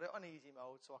 put it on easy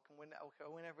mode so I can win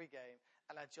every game,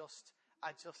 and I just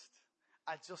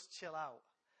chill out.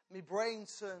 My brain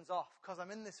turns off because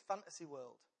I'm in this fantasy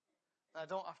world, and I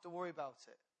don't have to worry about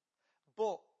it.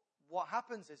 But what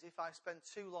happens is if I spend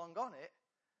too long on it,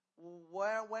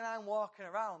 when I'm walking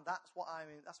around, that's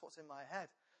what's in my head.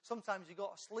 Sometimes you go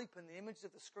to sleep and the images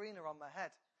of the screen are on my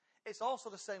head. It's also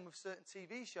the same with certain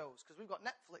TV shows because we've got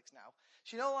Netflix now.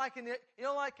 So like in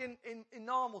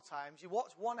normal times, you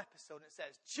watch one episode and it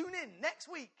says, tune in next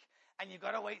week, and you've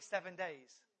got to wait 7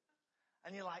 days.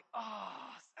 And you're like,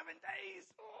 7 days,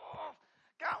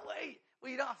 can't wait.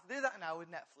 Well, you don't have to do that now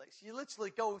with Netflix. You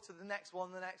literally go to the next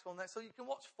one, so you can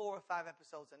watch 4 or 5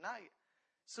 episodes a night.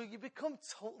 So you become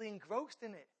totally engrossed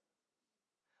in it.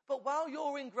 But while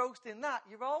you're engrossed in that,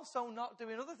 you're also not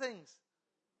doing other things.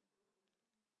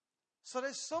 So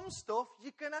there's some stuff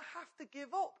you're going to have to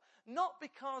give up. Not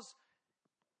because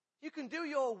you can do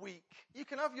your week. You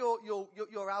can have your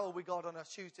hour with God on a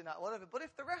Tuesday night, whatever. But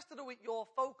if the rest of the week you're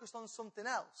focused on something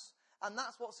else, and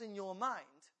that's what's in your mind,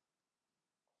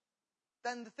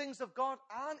 then the things of God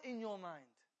aren't in your mind.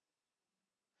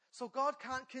 So God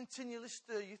can't continually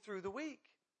stir you through the week.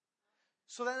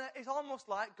 So then it's almost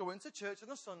like going to church on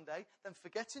a Sunday, then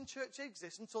forgetting church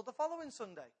exists until the following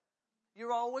Sunday.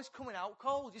 You're always coming out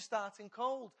cold. You're starting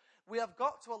cold. We have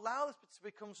got to allow this to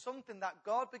become something that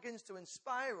God begins to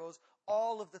inspire us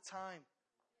all of the time.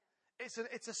 It's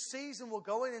a season we're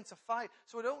going into fight.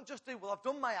 So we don't just do, well, I've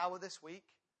done my hour this week.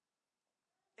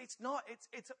 It's not.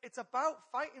 It's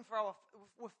about fighting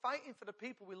we're fighting for the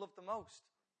people we love the most.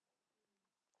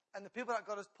 And the people that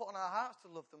God has put on our hearts to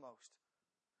love the most.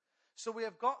 So we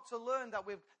have got to learn that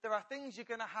there are things you're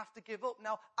going to have to give up.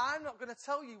 Now, I'm not going to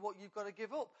tell you what you've got to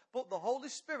give up. But the Holy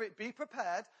Spirit, be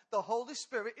prepared. The Holy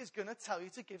Spirit is going to tell you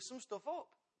to give some stuff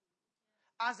up.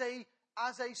 As a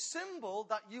symbol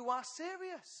that you are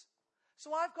serious.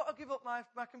 So I've got to give up my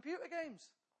computer games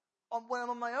when I'm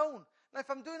on my own. Now, if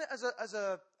I'm doing it as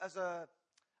a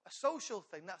social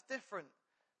thing, that's different.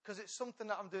 Because it's something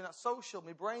that I'm doing that's social.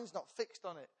 My brain's not fixed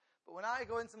on it. But when I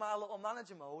go into my little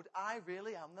manager mode, I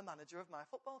really am the manager of my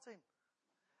football team.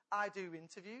 I do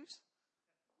interviews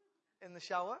in the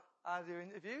shower. I do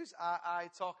interviews.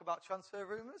 I talk about transfer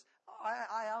rumours.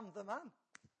 I am the man.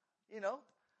 You know.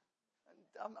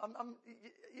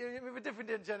 You're a different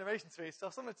generation to me,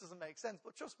 so some of it doesn't make sense.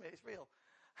 But trust me, it's real.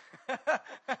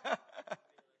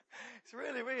 It's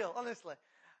really real, honestly.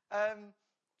 But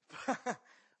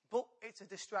it's a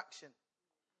distraction.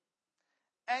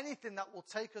 Anything that will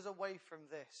take us away from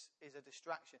this is a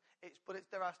distraction.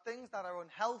 There are things that are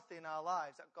unhealthy in our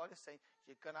lives that God is saying,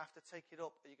 you're going to have to take it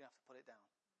up or you're going to have to put it down.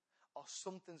 Or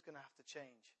something's going to have to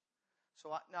change.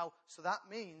 So that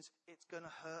means it's going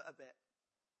to hurt a bit.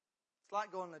 It's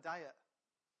like going on a diet.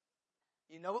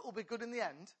 You know it will be good in the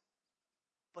end,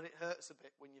 but it hurts a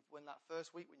bit when that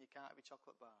first week when you can't have your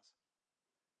chocolate bars.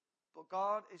 But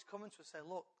God is coming to us and say,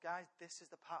 look, guys, this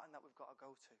is the pattern that we've got to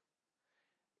go to.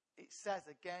 It says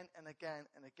again and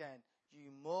again and again, you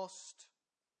must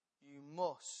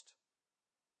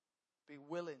be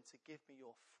willing to give me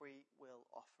your free will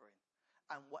offering.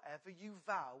 And whatever you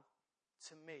vow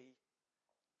to me,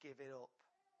 give it up.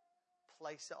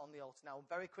 Place it on the altar. Now,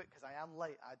 very quick, because I am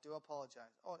late. I do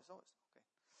apologize. It's okay.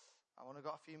 I've only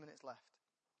got a few minutes left.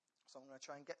 So I'm going to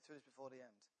try and get through this before the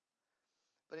end.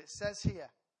 But it says here,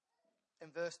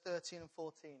 in verse 13 and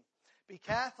 14, be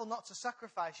careful not to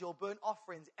sacrifice your burnt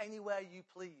offerings anywhere you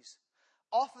please.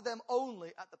 Offer them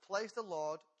only at the place the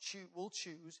Lord will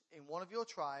choose in one of your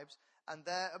tribes, and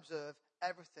there observe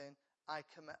everything I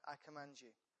command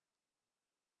you.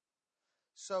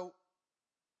 So,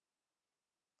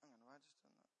 hang on, have I just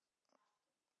done that?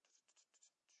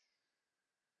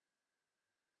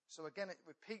 So again, it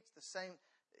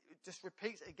just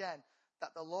repeats again,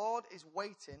 that the Lord is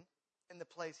waiting in the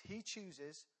place he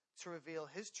chooses to reveal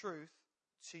his truth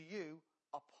to you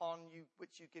upon you,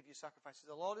 which you give your sacrifices.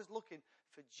 The Lord is looking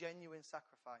for genuine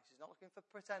sacrifices. He's not looking for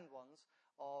pretend ones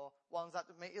or ones that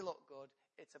make you look good.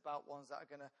 It's about ones that are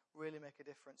going to really make a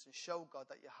difference and show God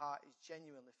that your heart is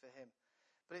genuinely for him.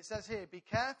 But it says here, be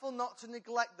careful not to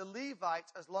neglect the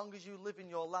Levites as long as you live in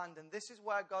your land. And this is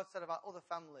where God said about other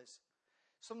families.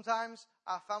 Sometimes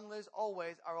our families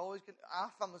are always going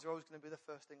to be the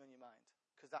first thing on your mind,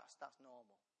 because that's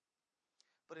normal.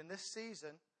 But in this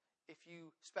season, if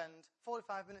you spend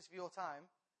 45 minutes of your time,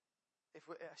 if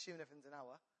we're assuming everything's an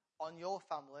hour, on your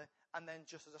family, and then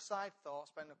just as a side thought,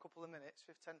 spend a couple of minutes,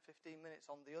 10, 15 minutes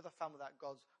on the other family that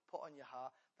God's put on your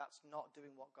heart, that's not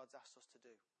doing what God's asked us to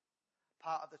do.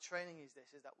 part of the training is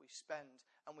that we spend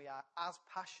and we are as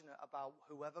passionate about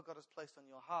whoever God has placed on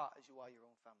your heart as you are your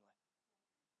own family.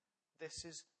 This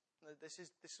is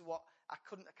what I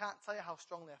can't tell you how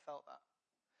strongly I felt that.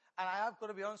 And I have got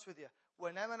to be honest with you.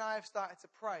 When Em and I have started to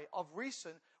pray, of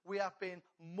recent, we have been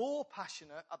more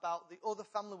passionate about the other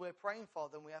family we're praying for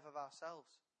than we have of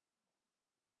ourselves.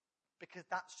 Because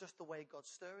that's just the way God's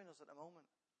stirring us at the moment.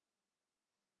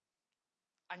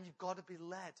 And you've got to be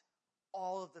led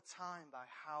all of the time by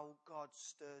how God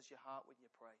stirs your heart when you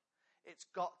pray. It's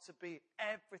got to be,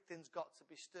 everything's got to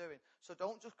be stirring. So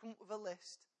don't just come up with a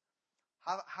list.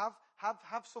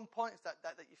 Have some points that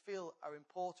you feel are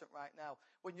important right now.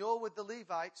 When you're with the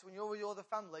Levites, when you're with your other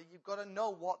family, you've got to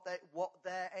know what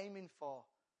they're aiming for.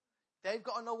 They've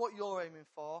got to know what you're aiming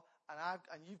for,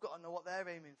 and you've got to know what they're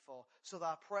aiming for, so that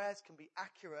our prayers can be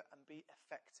accurate and be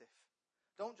effective.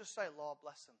 Don't just say, Lord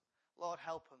bless them, Lord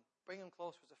help them, bring them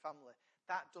closer as a family.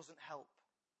 That doesn't help.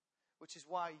 Which is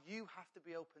why you have to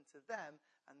be open to them,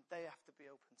 and they have to be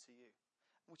open to you.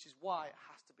 Which is why it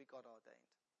has to be God ordained.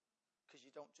 Because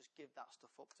you don't just give that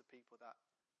stuff up to people that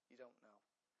you don't know.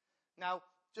 Now,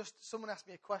 just someone asked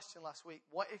me a question last week.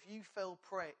 What if you feel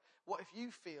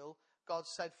God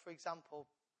said, for example,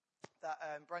 that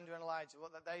Brenda and Elijah,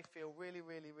 that they feel really,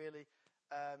 really, really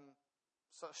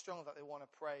sort of strong that they want to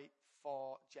pray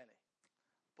for Jenny.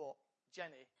 But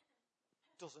Jenny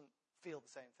doesn't feel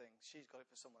the same thing. She's got it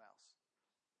for someone else.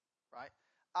 Right?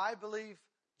 I believe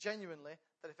genuinely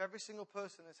that if every single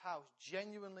person in this house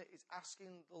genuinely is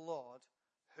asking the Lord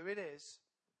who it is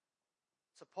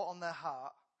to put on their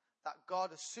heart, that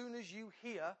God, as soon as you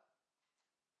hear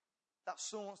that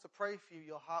someone wants to pray for you,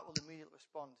 your heart will immediately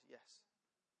respond, yes.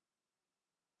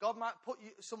 God might put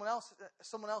someone else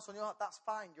on your heart, that's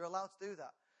fine, you're allowed to do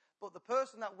that. But the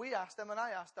person that we asked, them and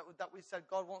I asked, that we said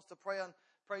God wants to pray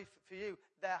for you,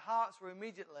 their hearts were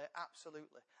immediately,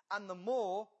 absolutely. And the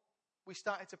more we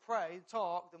started to pray and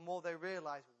talk, the more they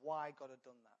realized why God had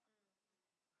done that.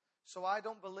 So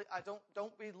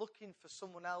don't be looking for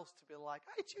someone else to be like,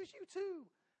 I choose you too.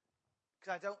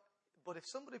 But if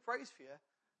somebody prays for you,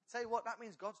 tell you what, that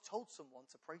means God's told someone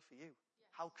to pray for you. Yes.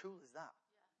 How cool is that?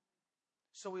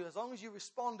 Yeah. So as long as you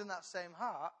respond in that same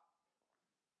heart,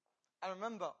 and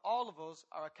remember, all of us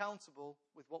are accountable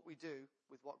with what we do,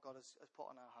 with what God has put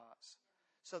on our hearts.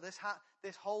 So this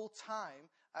whole time,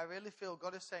 I really feel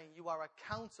God is saying you are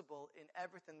accountable in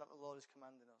everything that the Lord is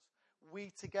commanding us.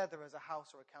 We together as a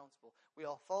house are accountable. We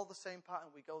all follow the same pattern,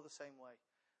 we go the same way.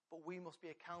 But we must be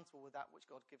accountable with that which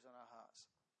God gives on our hearts.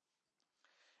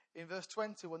 In verse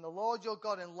 20, when the Lord your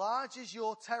God enlarges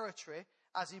your territory,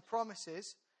 as he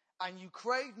promises, and you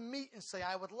crave meat and say,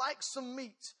 I would like some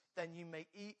meat, then you may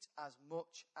eat as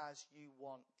much as you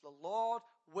want. The Lord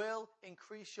will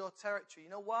increase your territory. You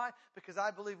know why? Because I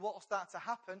believe what will start to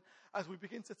happen as we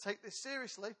begin to take this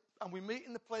seriously and we meet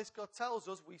in the place God tells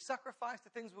us, we sacrifice the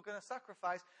things we're going to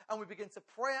sacrifice, and we begin to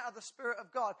pray out of the Spirit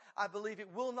of God. I believe it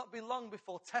will not be long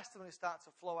before testimonies start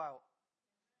to flow out.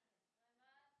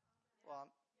 Well,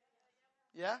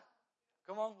 yeah?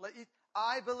 Come on.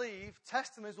 I believe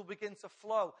testimonies will begin to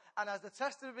flow. And as the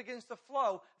testimony begins to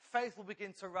flow, faith will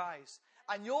begin to rise.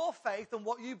 And your faith and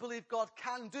what you believe God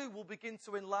can do will begin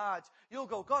to enlarge. You'll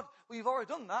go, God, well, you've already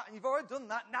done that, and you've already done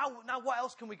that. Now what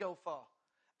else can we go for?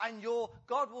 And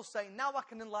God will say, now I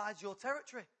can enlarge your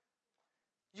territory.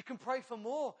 You can pray for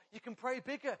more. You can pray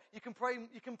bigger. You can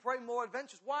pray more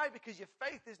adventurous. Why? Because your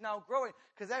faith is now growing.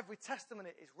 Because every testimony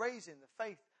is raising the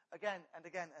faith again and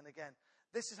again and again.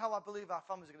 This is how I believe our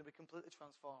families are going to be completely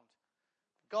transformed.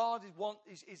 God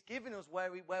is giving us where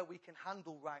we can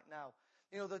handle right now.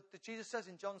 You know, Jesus says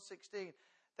in John 16,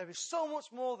 there is so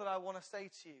much more that I want to say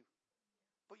to you,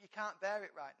 but you can't bear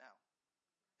it right now.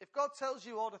 If God tells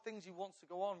you all the things he wants to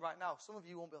go on right now, some of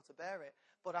you won't be able to bear it.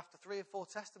 But after 3 or 4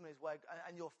 testimonies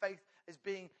and your faith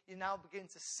you now begin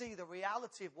to see the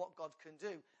reality of what God can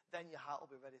do, then your heart will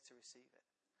be ready to receive it.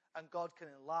 And God can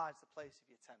enlarge the place of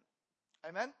your tent.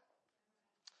 Amen?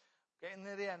 Getting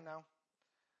near the end now.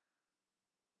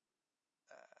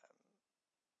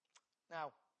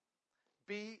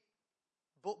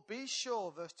 Be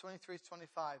sure, verse 23 to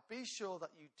 25, be sure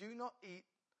that you do not eat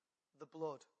the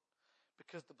blood,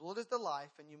 because the blood is the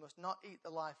life, and you must not eat the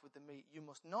life with the meat. You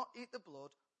must not eat the blood,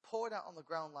 pour it out on the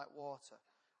ground like water.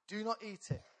 Do not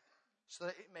eat it, so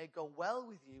that it may go well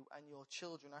with you and your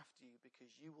children after you,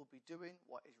 because you will be doing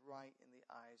what is right in the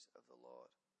eyes of the Lord.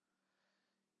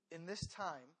 In this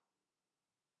time,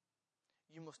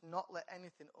 you must not let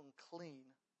anything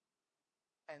unclean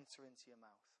enter into your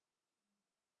mouth,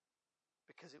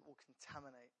 because it will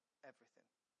contaminate everything.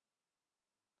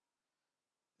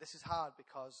 This is hard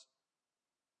because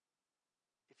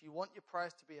if you want your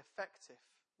prayers to be effective,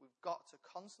 we've got to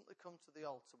constantly come to the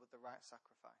altar with the right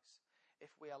sacrifice. If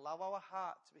we allow our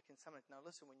heart to be contaminated, now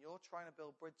listen, when you're trying to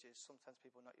build bridges, sometimes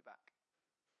people knock you back.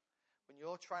 When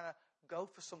you're trying to go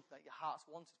for something that your heart's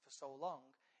wanted for so long,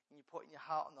 and you're putting your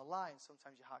heart on the line,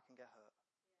 sometimes your heart can get hurt.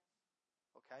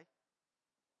 Okay?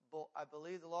 But I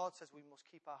believe the Lord says we must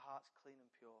keep our hearts clean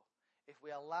and pure. If we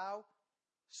allow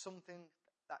something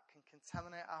that can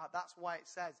contaminate our heart, that's why it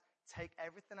says, take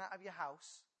everything out of your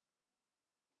house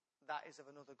that is of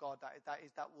another God, that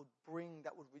would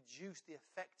reduce the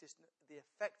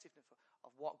effectiveness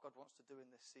of what God wants to do in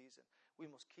this season. We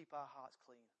must keep our hearts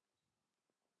clean.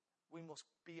 We must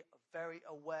be very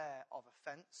aware of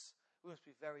offense. We must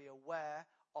be very aware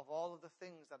of all of the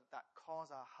things that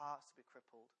cause our hearts to be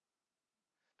crippled.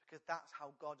 Because that's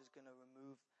how God is going to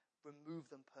remove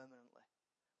them permanently.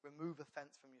 Remove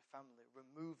offense from your family.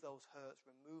 Remove those hurts.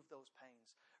 Remove those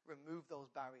pains. Remove those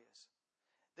barriers.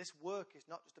 This work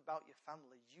is not just about your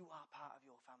family. You are part of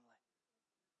your family.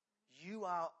 You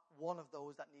are one of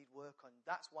those that need work on.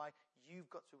 That's why you've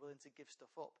got to be willing to give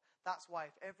stuff up. That's why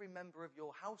if every member of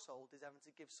your household is having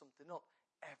to give something up,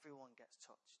 everyone gets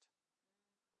touched.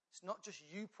 It's not just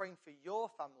you praying for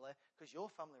your family, because your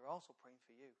family are also praying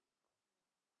for you.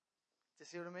 Do you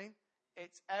see what I mean?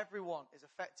 It's everyone is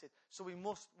affected. So we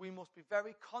must be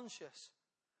very conscious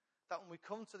that when we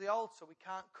come to the altar, we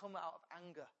can't come out of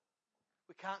anger.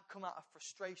 We can't come out of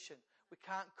frustration. We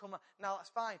can't come out. Now that's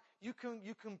fine. You can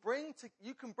bring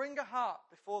a heart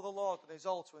before the Lord on his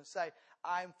altar and say,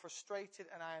 I am frustrated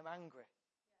and I am angry.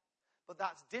 But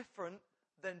that's different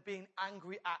than being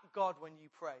angry at God when you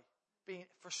pray. Being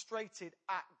frustrated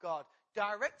at God.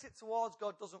 Direct it towards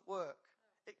God doesn't work.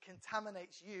 It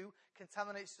contaminates you,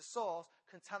 contaminates the source,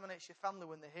 contaminates your family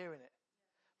when they're hearing it.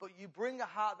 But you bring a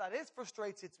heart that is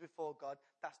frustrated before God,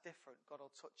 that's different. God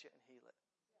will touch it and heal it.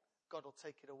 God will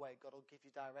take it away. God will give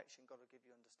you direction. God will give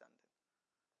you understanding.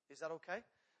 Is that okay?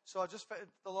 So I just felt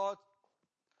the Lord,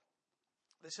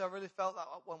 I really felt that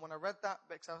when I read that,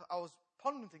 because I was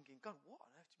pondering thinking, God, what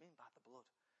on earth do you mean by the blood?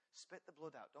 Spit the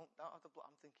blood out. Don't have the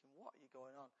blood. I'm thinking, what are you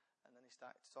going on? And then he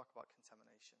started to talk about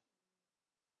contamination.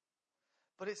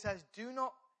 But it says, do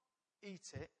not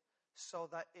eat it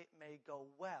so that it may go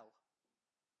well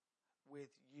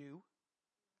with you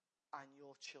and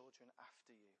your children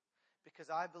after you.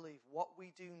 Because I believe what we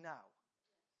do now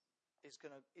is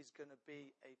going to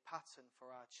be a pattern for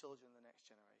our children in the next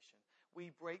generation. We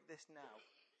break this now.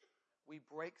 We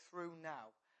break through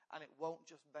now. And it won't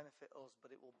just benefit us,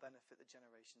 but it will benefit the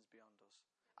generations beyond us.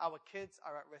 Our kids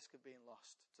are at risk of being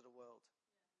lost to the world.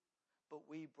 But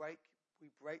we break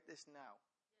this now.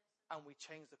 And we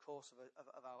change the course of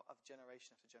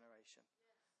generation after generation.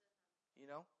 You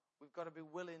know? We've got to be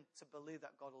willing to believe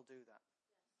that God will do that.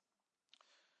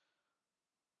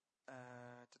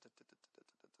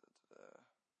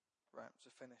 Right, to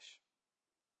finish.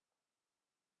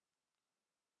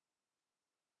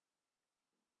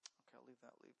 Okay, I'll leave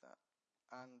that.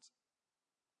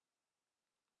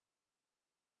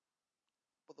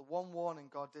 But the one warning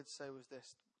God did say was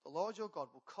this: the Lord your God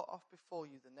will cut off before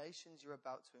you the nations you're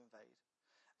about to invade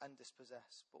and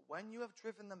dispossess. But when you have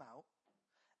driven them out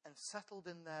and settled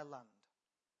in their land,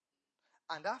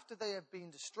 and after they have been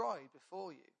destroyed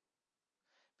before you,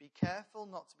 be careful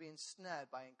not to be ensnared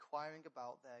by inquiring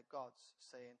about their gods,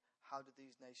 saying, how do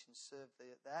these nations serve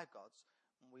their gods?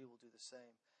 And we will do the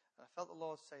same. And I felt the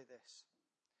Lord say this: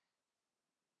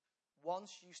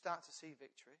 once you start to see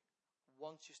victory,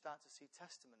 once you start to see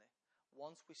testimony,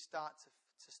 once we start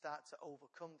to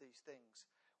overcome these things,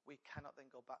 we cannot then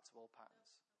go back to old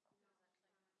patterns.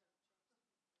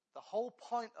 The whole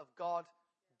point of God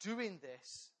doing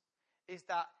this is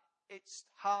that it's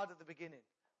hard at the beginning.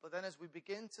 But then as we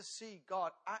begin to see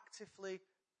God actively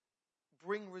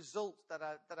bring results that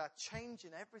are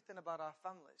changing everything about our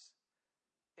families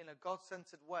in a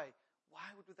God-centered way, why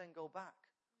would we then go back?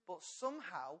 But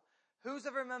somehow, who's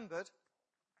ever remembered,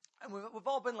 and we've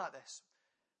all been like this,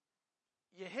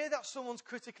 you hear that someone's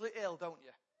critically ill, don't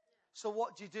you? So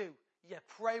what do? You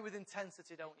pray with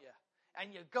intensity, don't you?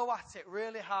 And you go at it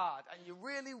really hard, and you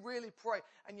really, really pray,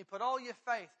 and you put all your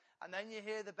faith, and then you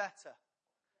hear the better,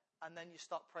 and then you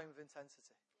stop praying with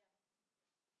intensity.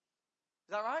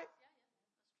 Is that right?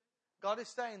 God is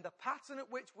saying the pattern at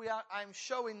which I'm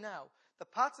showing now, the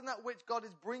pattern at which God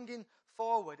is bringing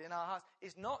forward in our hearts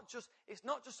it's not just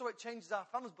so it changes our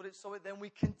families, but it's so then we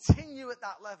continue at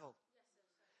that level.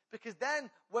 Because then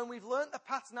when we've learnt the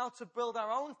pattern how to build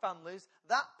our own families,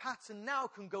 that pattern now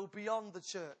can go beyond the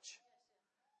church.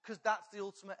 Because that's the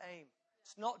ultimate aim.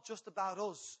 It's not just about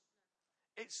us.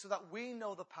 It's so that we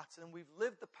know the pattern, and we've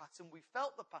lived the pattern, we've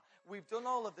felt the pattern, we've done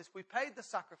all of this, we've paid the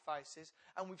sacrifices,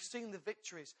 and we've seen the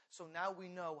victories. So now we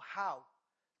know how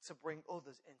to bring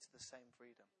others into the same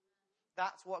freedom.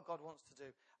 That's what God wants to do.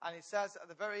 And he says at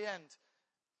the very end,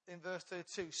 in verse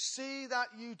 32, see that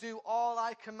you do all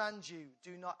I command you.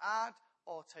 Do not add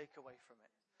or take away from it.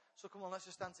 So come on, let's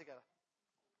just stand together.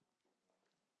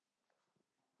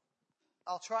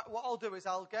 What I'll do is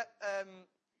I'll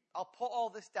put all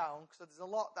this down, because there's a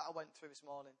lot that I went through this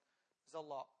morning. There's a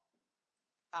lot.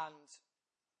 And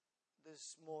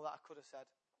there's more that I could have said.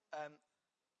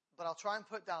 But I'll try and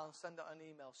put it down, send it on an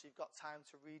email, so you've got time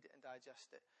to read it and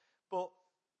digest it. But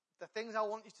the things I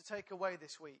want you to take away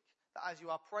this week, that as you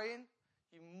are praying,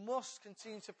 you must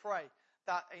continue to pray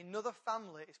that another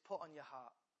family is put on your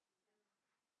heart.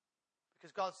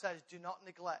 Because God says, do not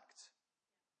neglect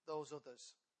those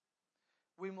others.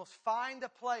 We must find a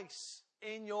place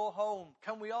in your home.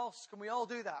 Can we all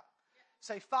do that?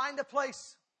 Say, find a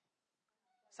place.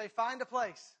 Say, find a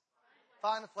place.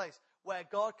 Find a place where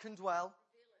God can dwell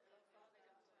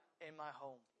in my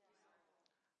home.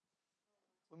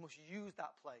 We must use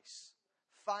that place.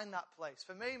 Find that place.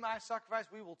 For me, my sacrifice,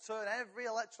 we will turn every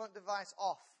electronic device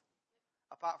off,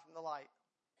 apart from the light.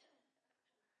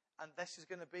 And this is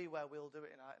going to be where we'll do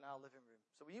it in our living room.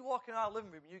 So when you walk in our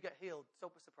living room and you get healed,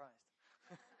 don't be surprised.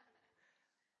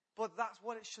 But that's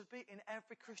what it should be in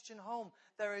every Christian home.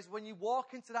 There is, when you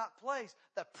walk into that place,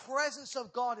 the presence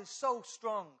of God is so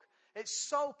strong. It's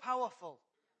so powerful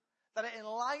that it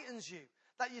enlightens you.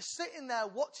 That you're sitting there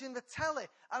watching the telly,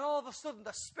 and all of a sudden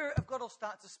the Spirit of God will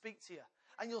start to speak to you.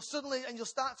 And you'll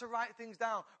start to write things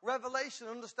down. Revelation,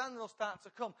 understanding will start to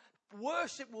come.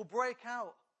 Worship will break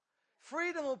out.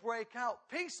 Freedom will break out.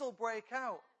 Peace will break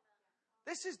out.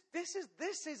 This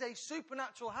is a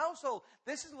supernatural household.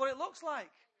 This is what it looks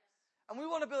like. And we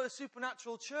want to build a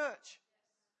supernatural church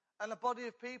and a body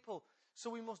of people. So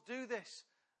we must do this.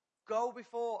 Go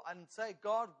before and say,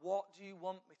 God, what do you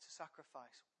want me to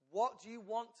sacrifice? What do you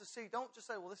want to see? Don't just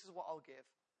say, well, this is what I'll give.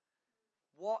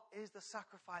 What is the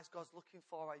sacrifice God's looking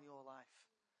for in your life?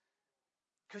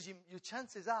 Because your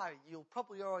chances are you'll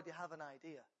probably already have an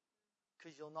idea.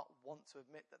 Because you'll not want to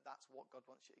admit that that's what God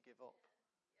wants you to give up.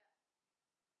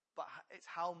 But it's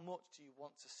how much do you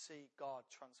want to see God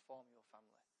transform your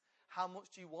family? How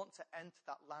much do you want to enter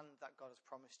that land that God has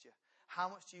promised you? How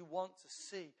much do you want to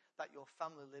see that your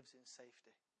family lives in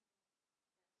safety?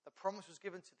 The promise was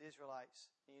given to the Israelites.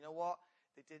 And you know what?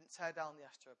 They didn't tear down the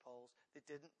Asherah poles. They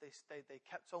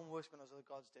kept on worshiping as other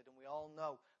gods did. And we all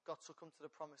know God took them to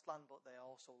the promised land, but they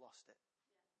also lost it.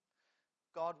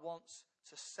 God wants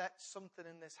to set something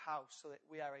in this house so that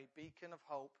we are a beacon of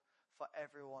hope for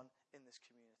everyone in this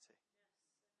community.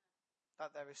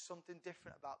 That there is something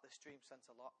different about this Dream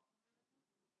Centre lot.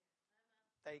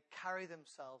 They carry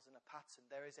themselves in a pattern.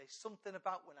 There is something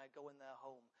about when I go in their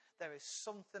home. There is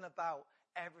something about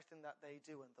everything that they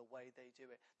do and the way they do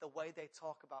it. The way they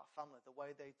talk about family, the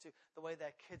way they do, the way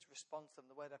their kids respond to them,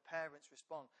 the way their parents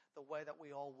respond, the way that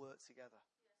we all work together.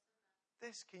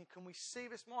 Can we see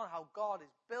this morning how God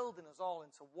is building us all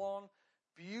into one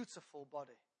beautiful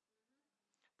body?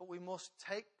 But we must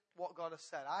take what God has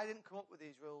said. I didn't come up with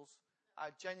these rules. I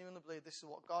genuinely believe this is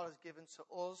what God has given to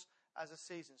us as a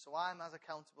season. So I'm as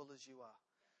accountable as you are.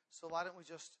 So why don't we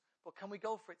but can we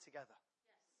go for it together?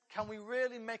 Yes. Can we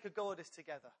really make a go of this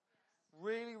together? Yes.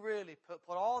 Really, really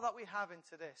put all that we have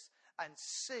into this and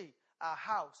see our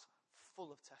house full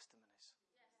of testimonies.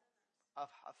 Yes.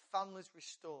 Of families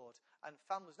restored. And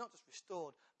families not just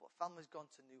restored, but families gone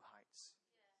to new heights.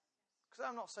 Because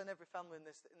I'm not saying every family in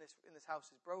this house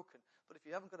is broken. But if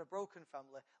you haven't got a broken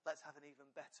family, let's have an even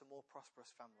better, more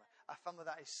prosperous family. A family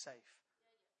that is safe.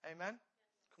 Amen?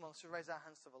 Come on, let's raise our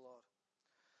hands to the Lord.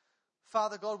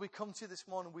 Father God, we come to you this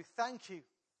morning. We thank you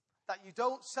that you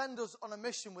don't send us on a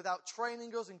mission without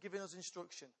training us and giving us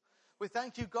instruction. We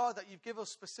thank you, God, that you've given us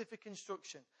specific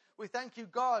instruction. We thank you,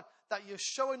 God, that you're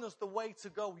showing us the way to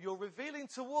go. You're revealing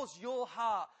to us your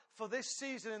heart for this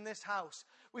season in this house.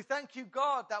 We thank you,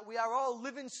 God, that we are all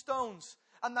living stones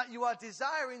and that you are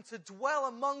desiring to dwell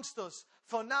amongst us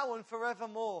for now and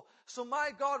forevermore. So my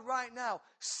God, right now,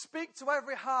 speak to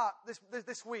every heart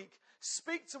this week.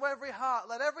 Speak to every heart.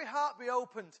 Let every heart be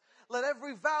opened. Let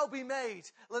every vow be made.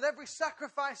 Let every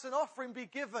sacrifice and offering be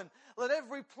given. Let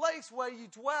every place where you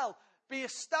dwell be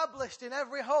established in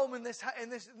every home in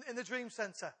the Dream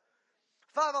Centre.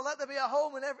 Father, let there be a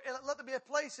home let there be a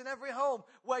place in every home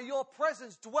where your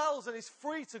presence dwells and is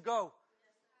free to go.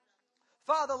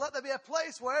 Father, let there be a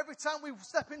place where every time we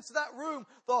step into that room,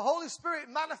 the Holy Spirit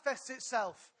manifests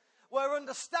itself. Where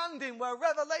understanding, where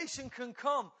revelation can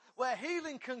come, where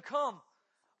healing can come.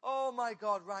 Oh my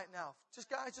God, right now.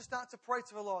 Guys, just start to pray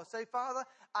to the Lord. Say, Father,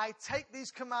 I take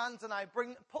these commands and I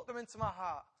put them into my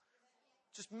heart.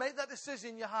 Just make that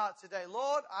decision in your heart today.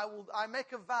 Lord, I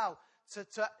make a vow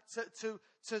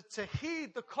to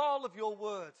heed the call of your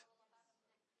word.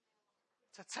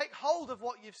 To take hold of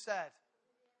what you've said.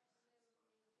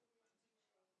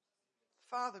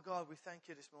 Father God, we thank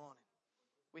you this morning.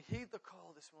 We heed the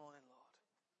call this morning, Lord.